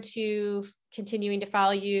forward to continuing to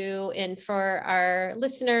follow you. And for our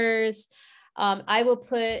listeners, I will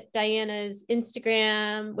put Diana's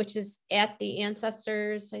Instagram, which is at the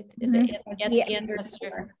Ancestors. Is it at the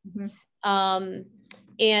Ancestor?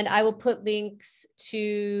 And I will put links to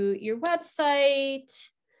your website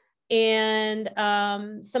and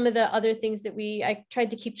some of the other things that I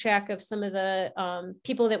tried to keep track of, some of the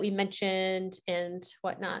people that we mentioned and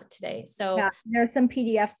whatnot today. So yeah, there are some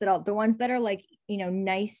PDFs the ones that are like, you know,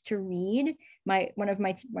 nice to read. One of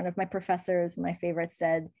my professors, my favorite,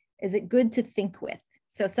 said, is it good to think with?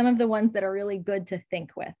 So some of the ones that are really good to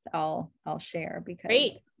think with, I'll share, because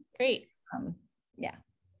great. yeah.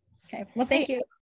 Okay. Well, thank you.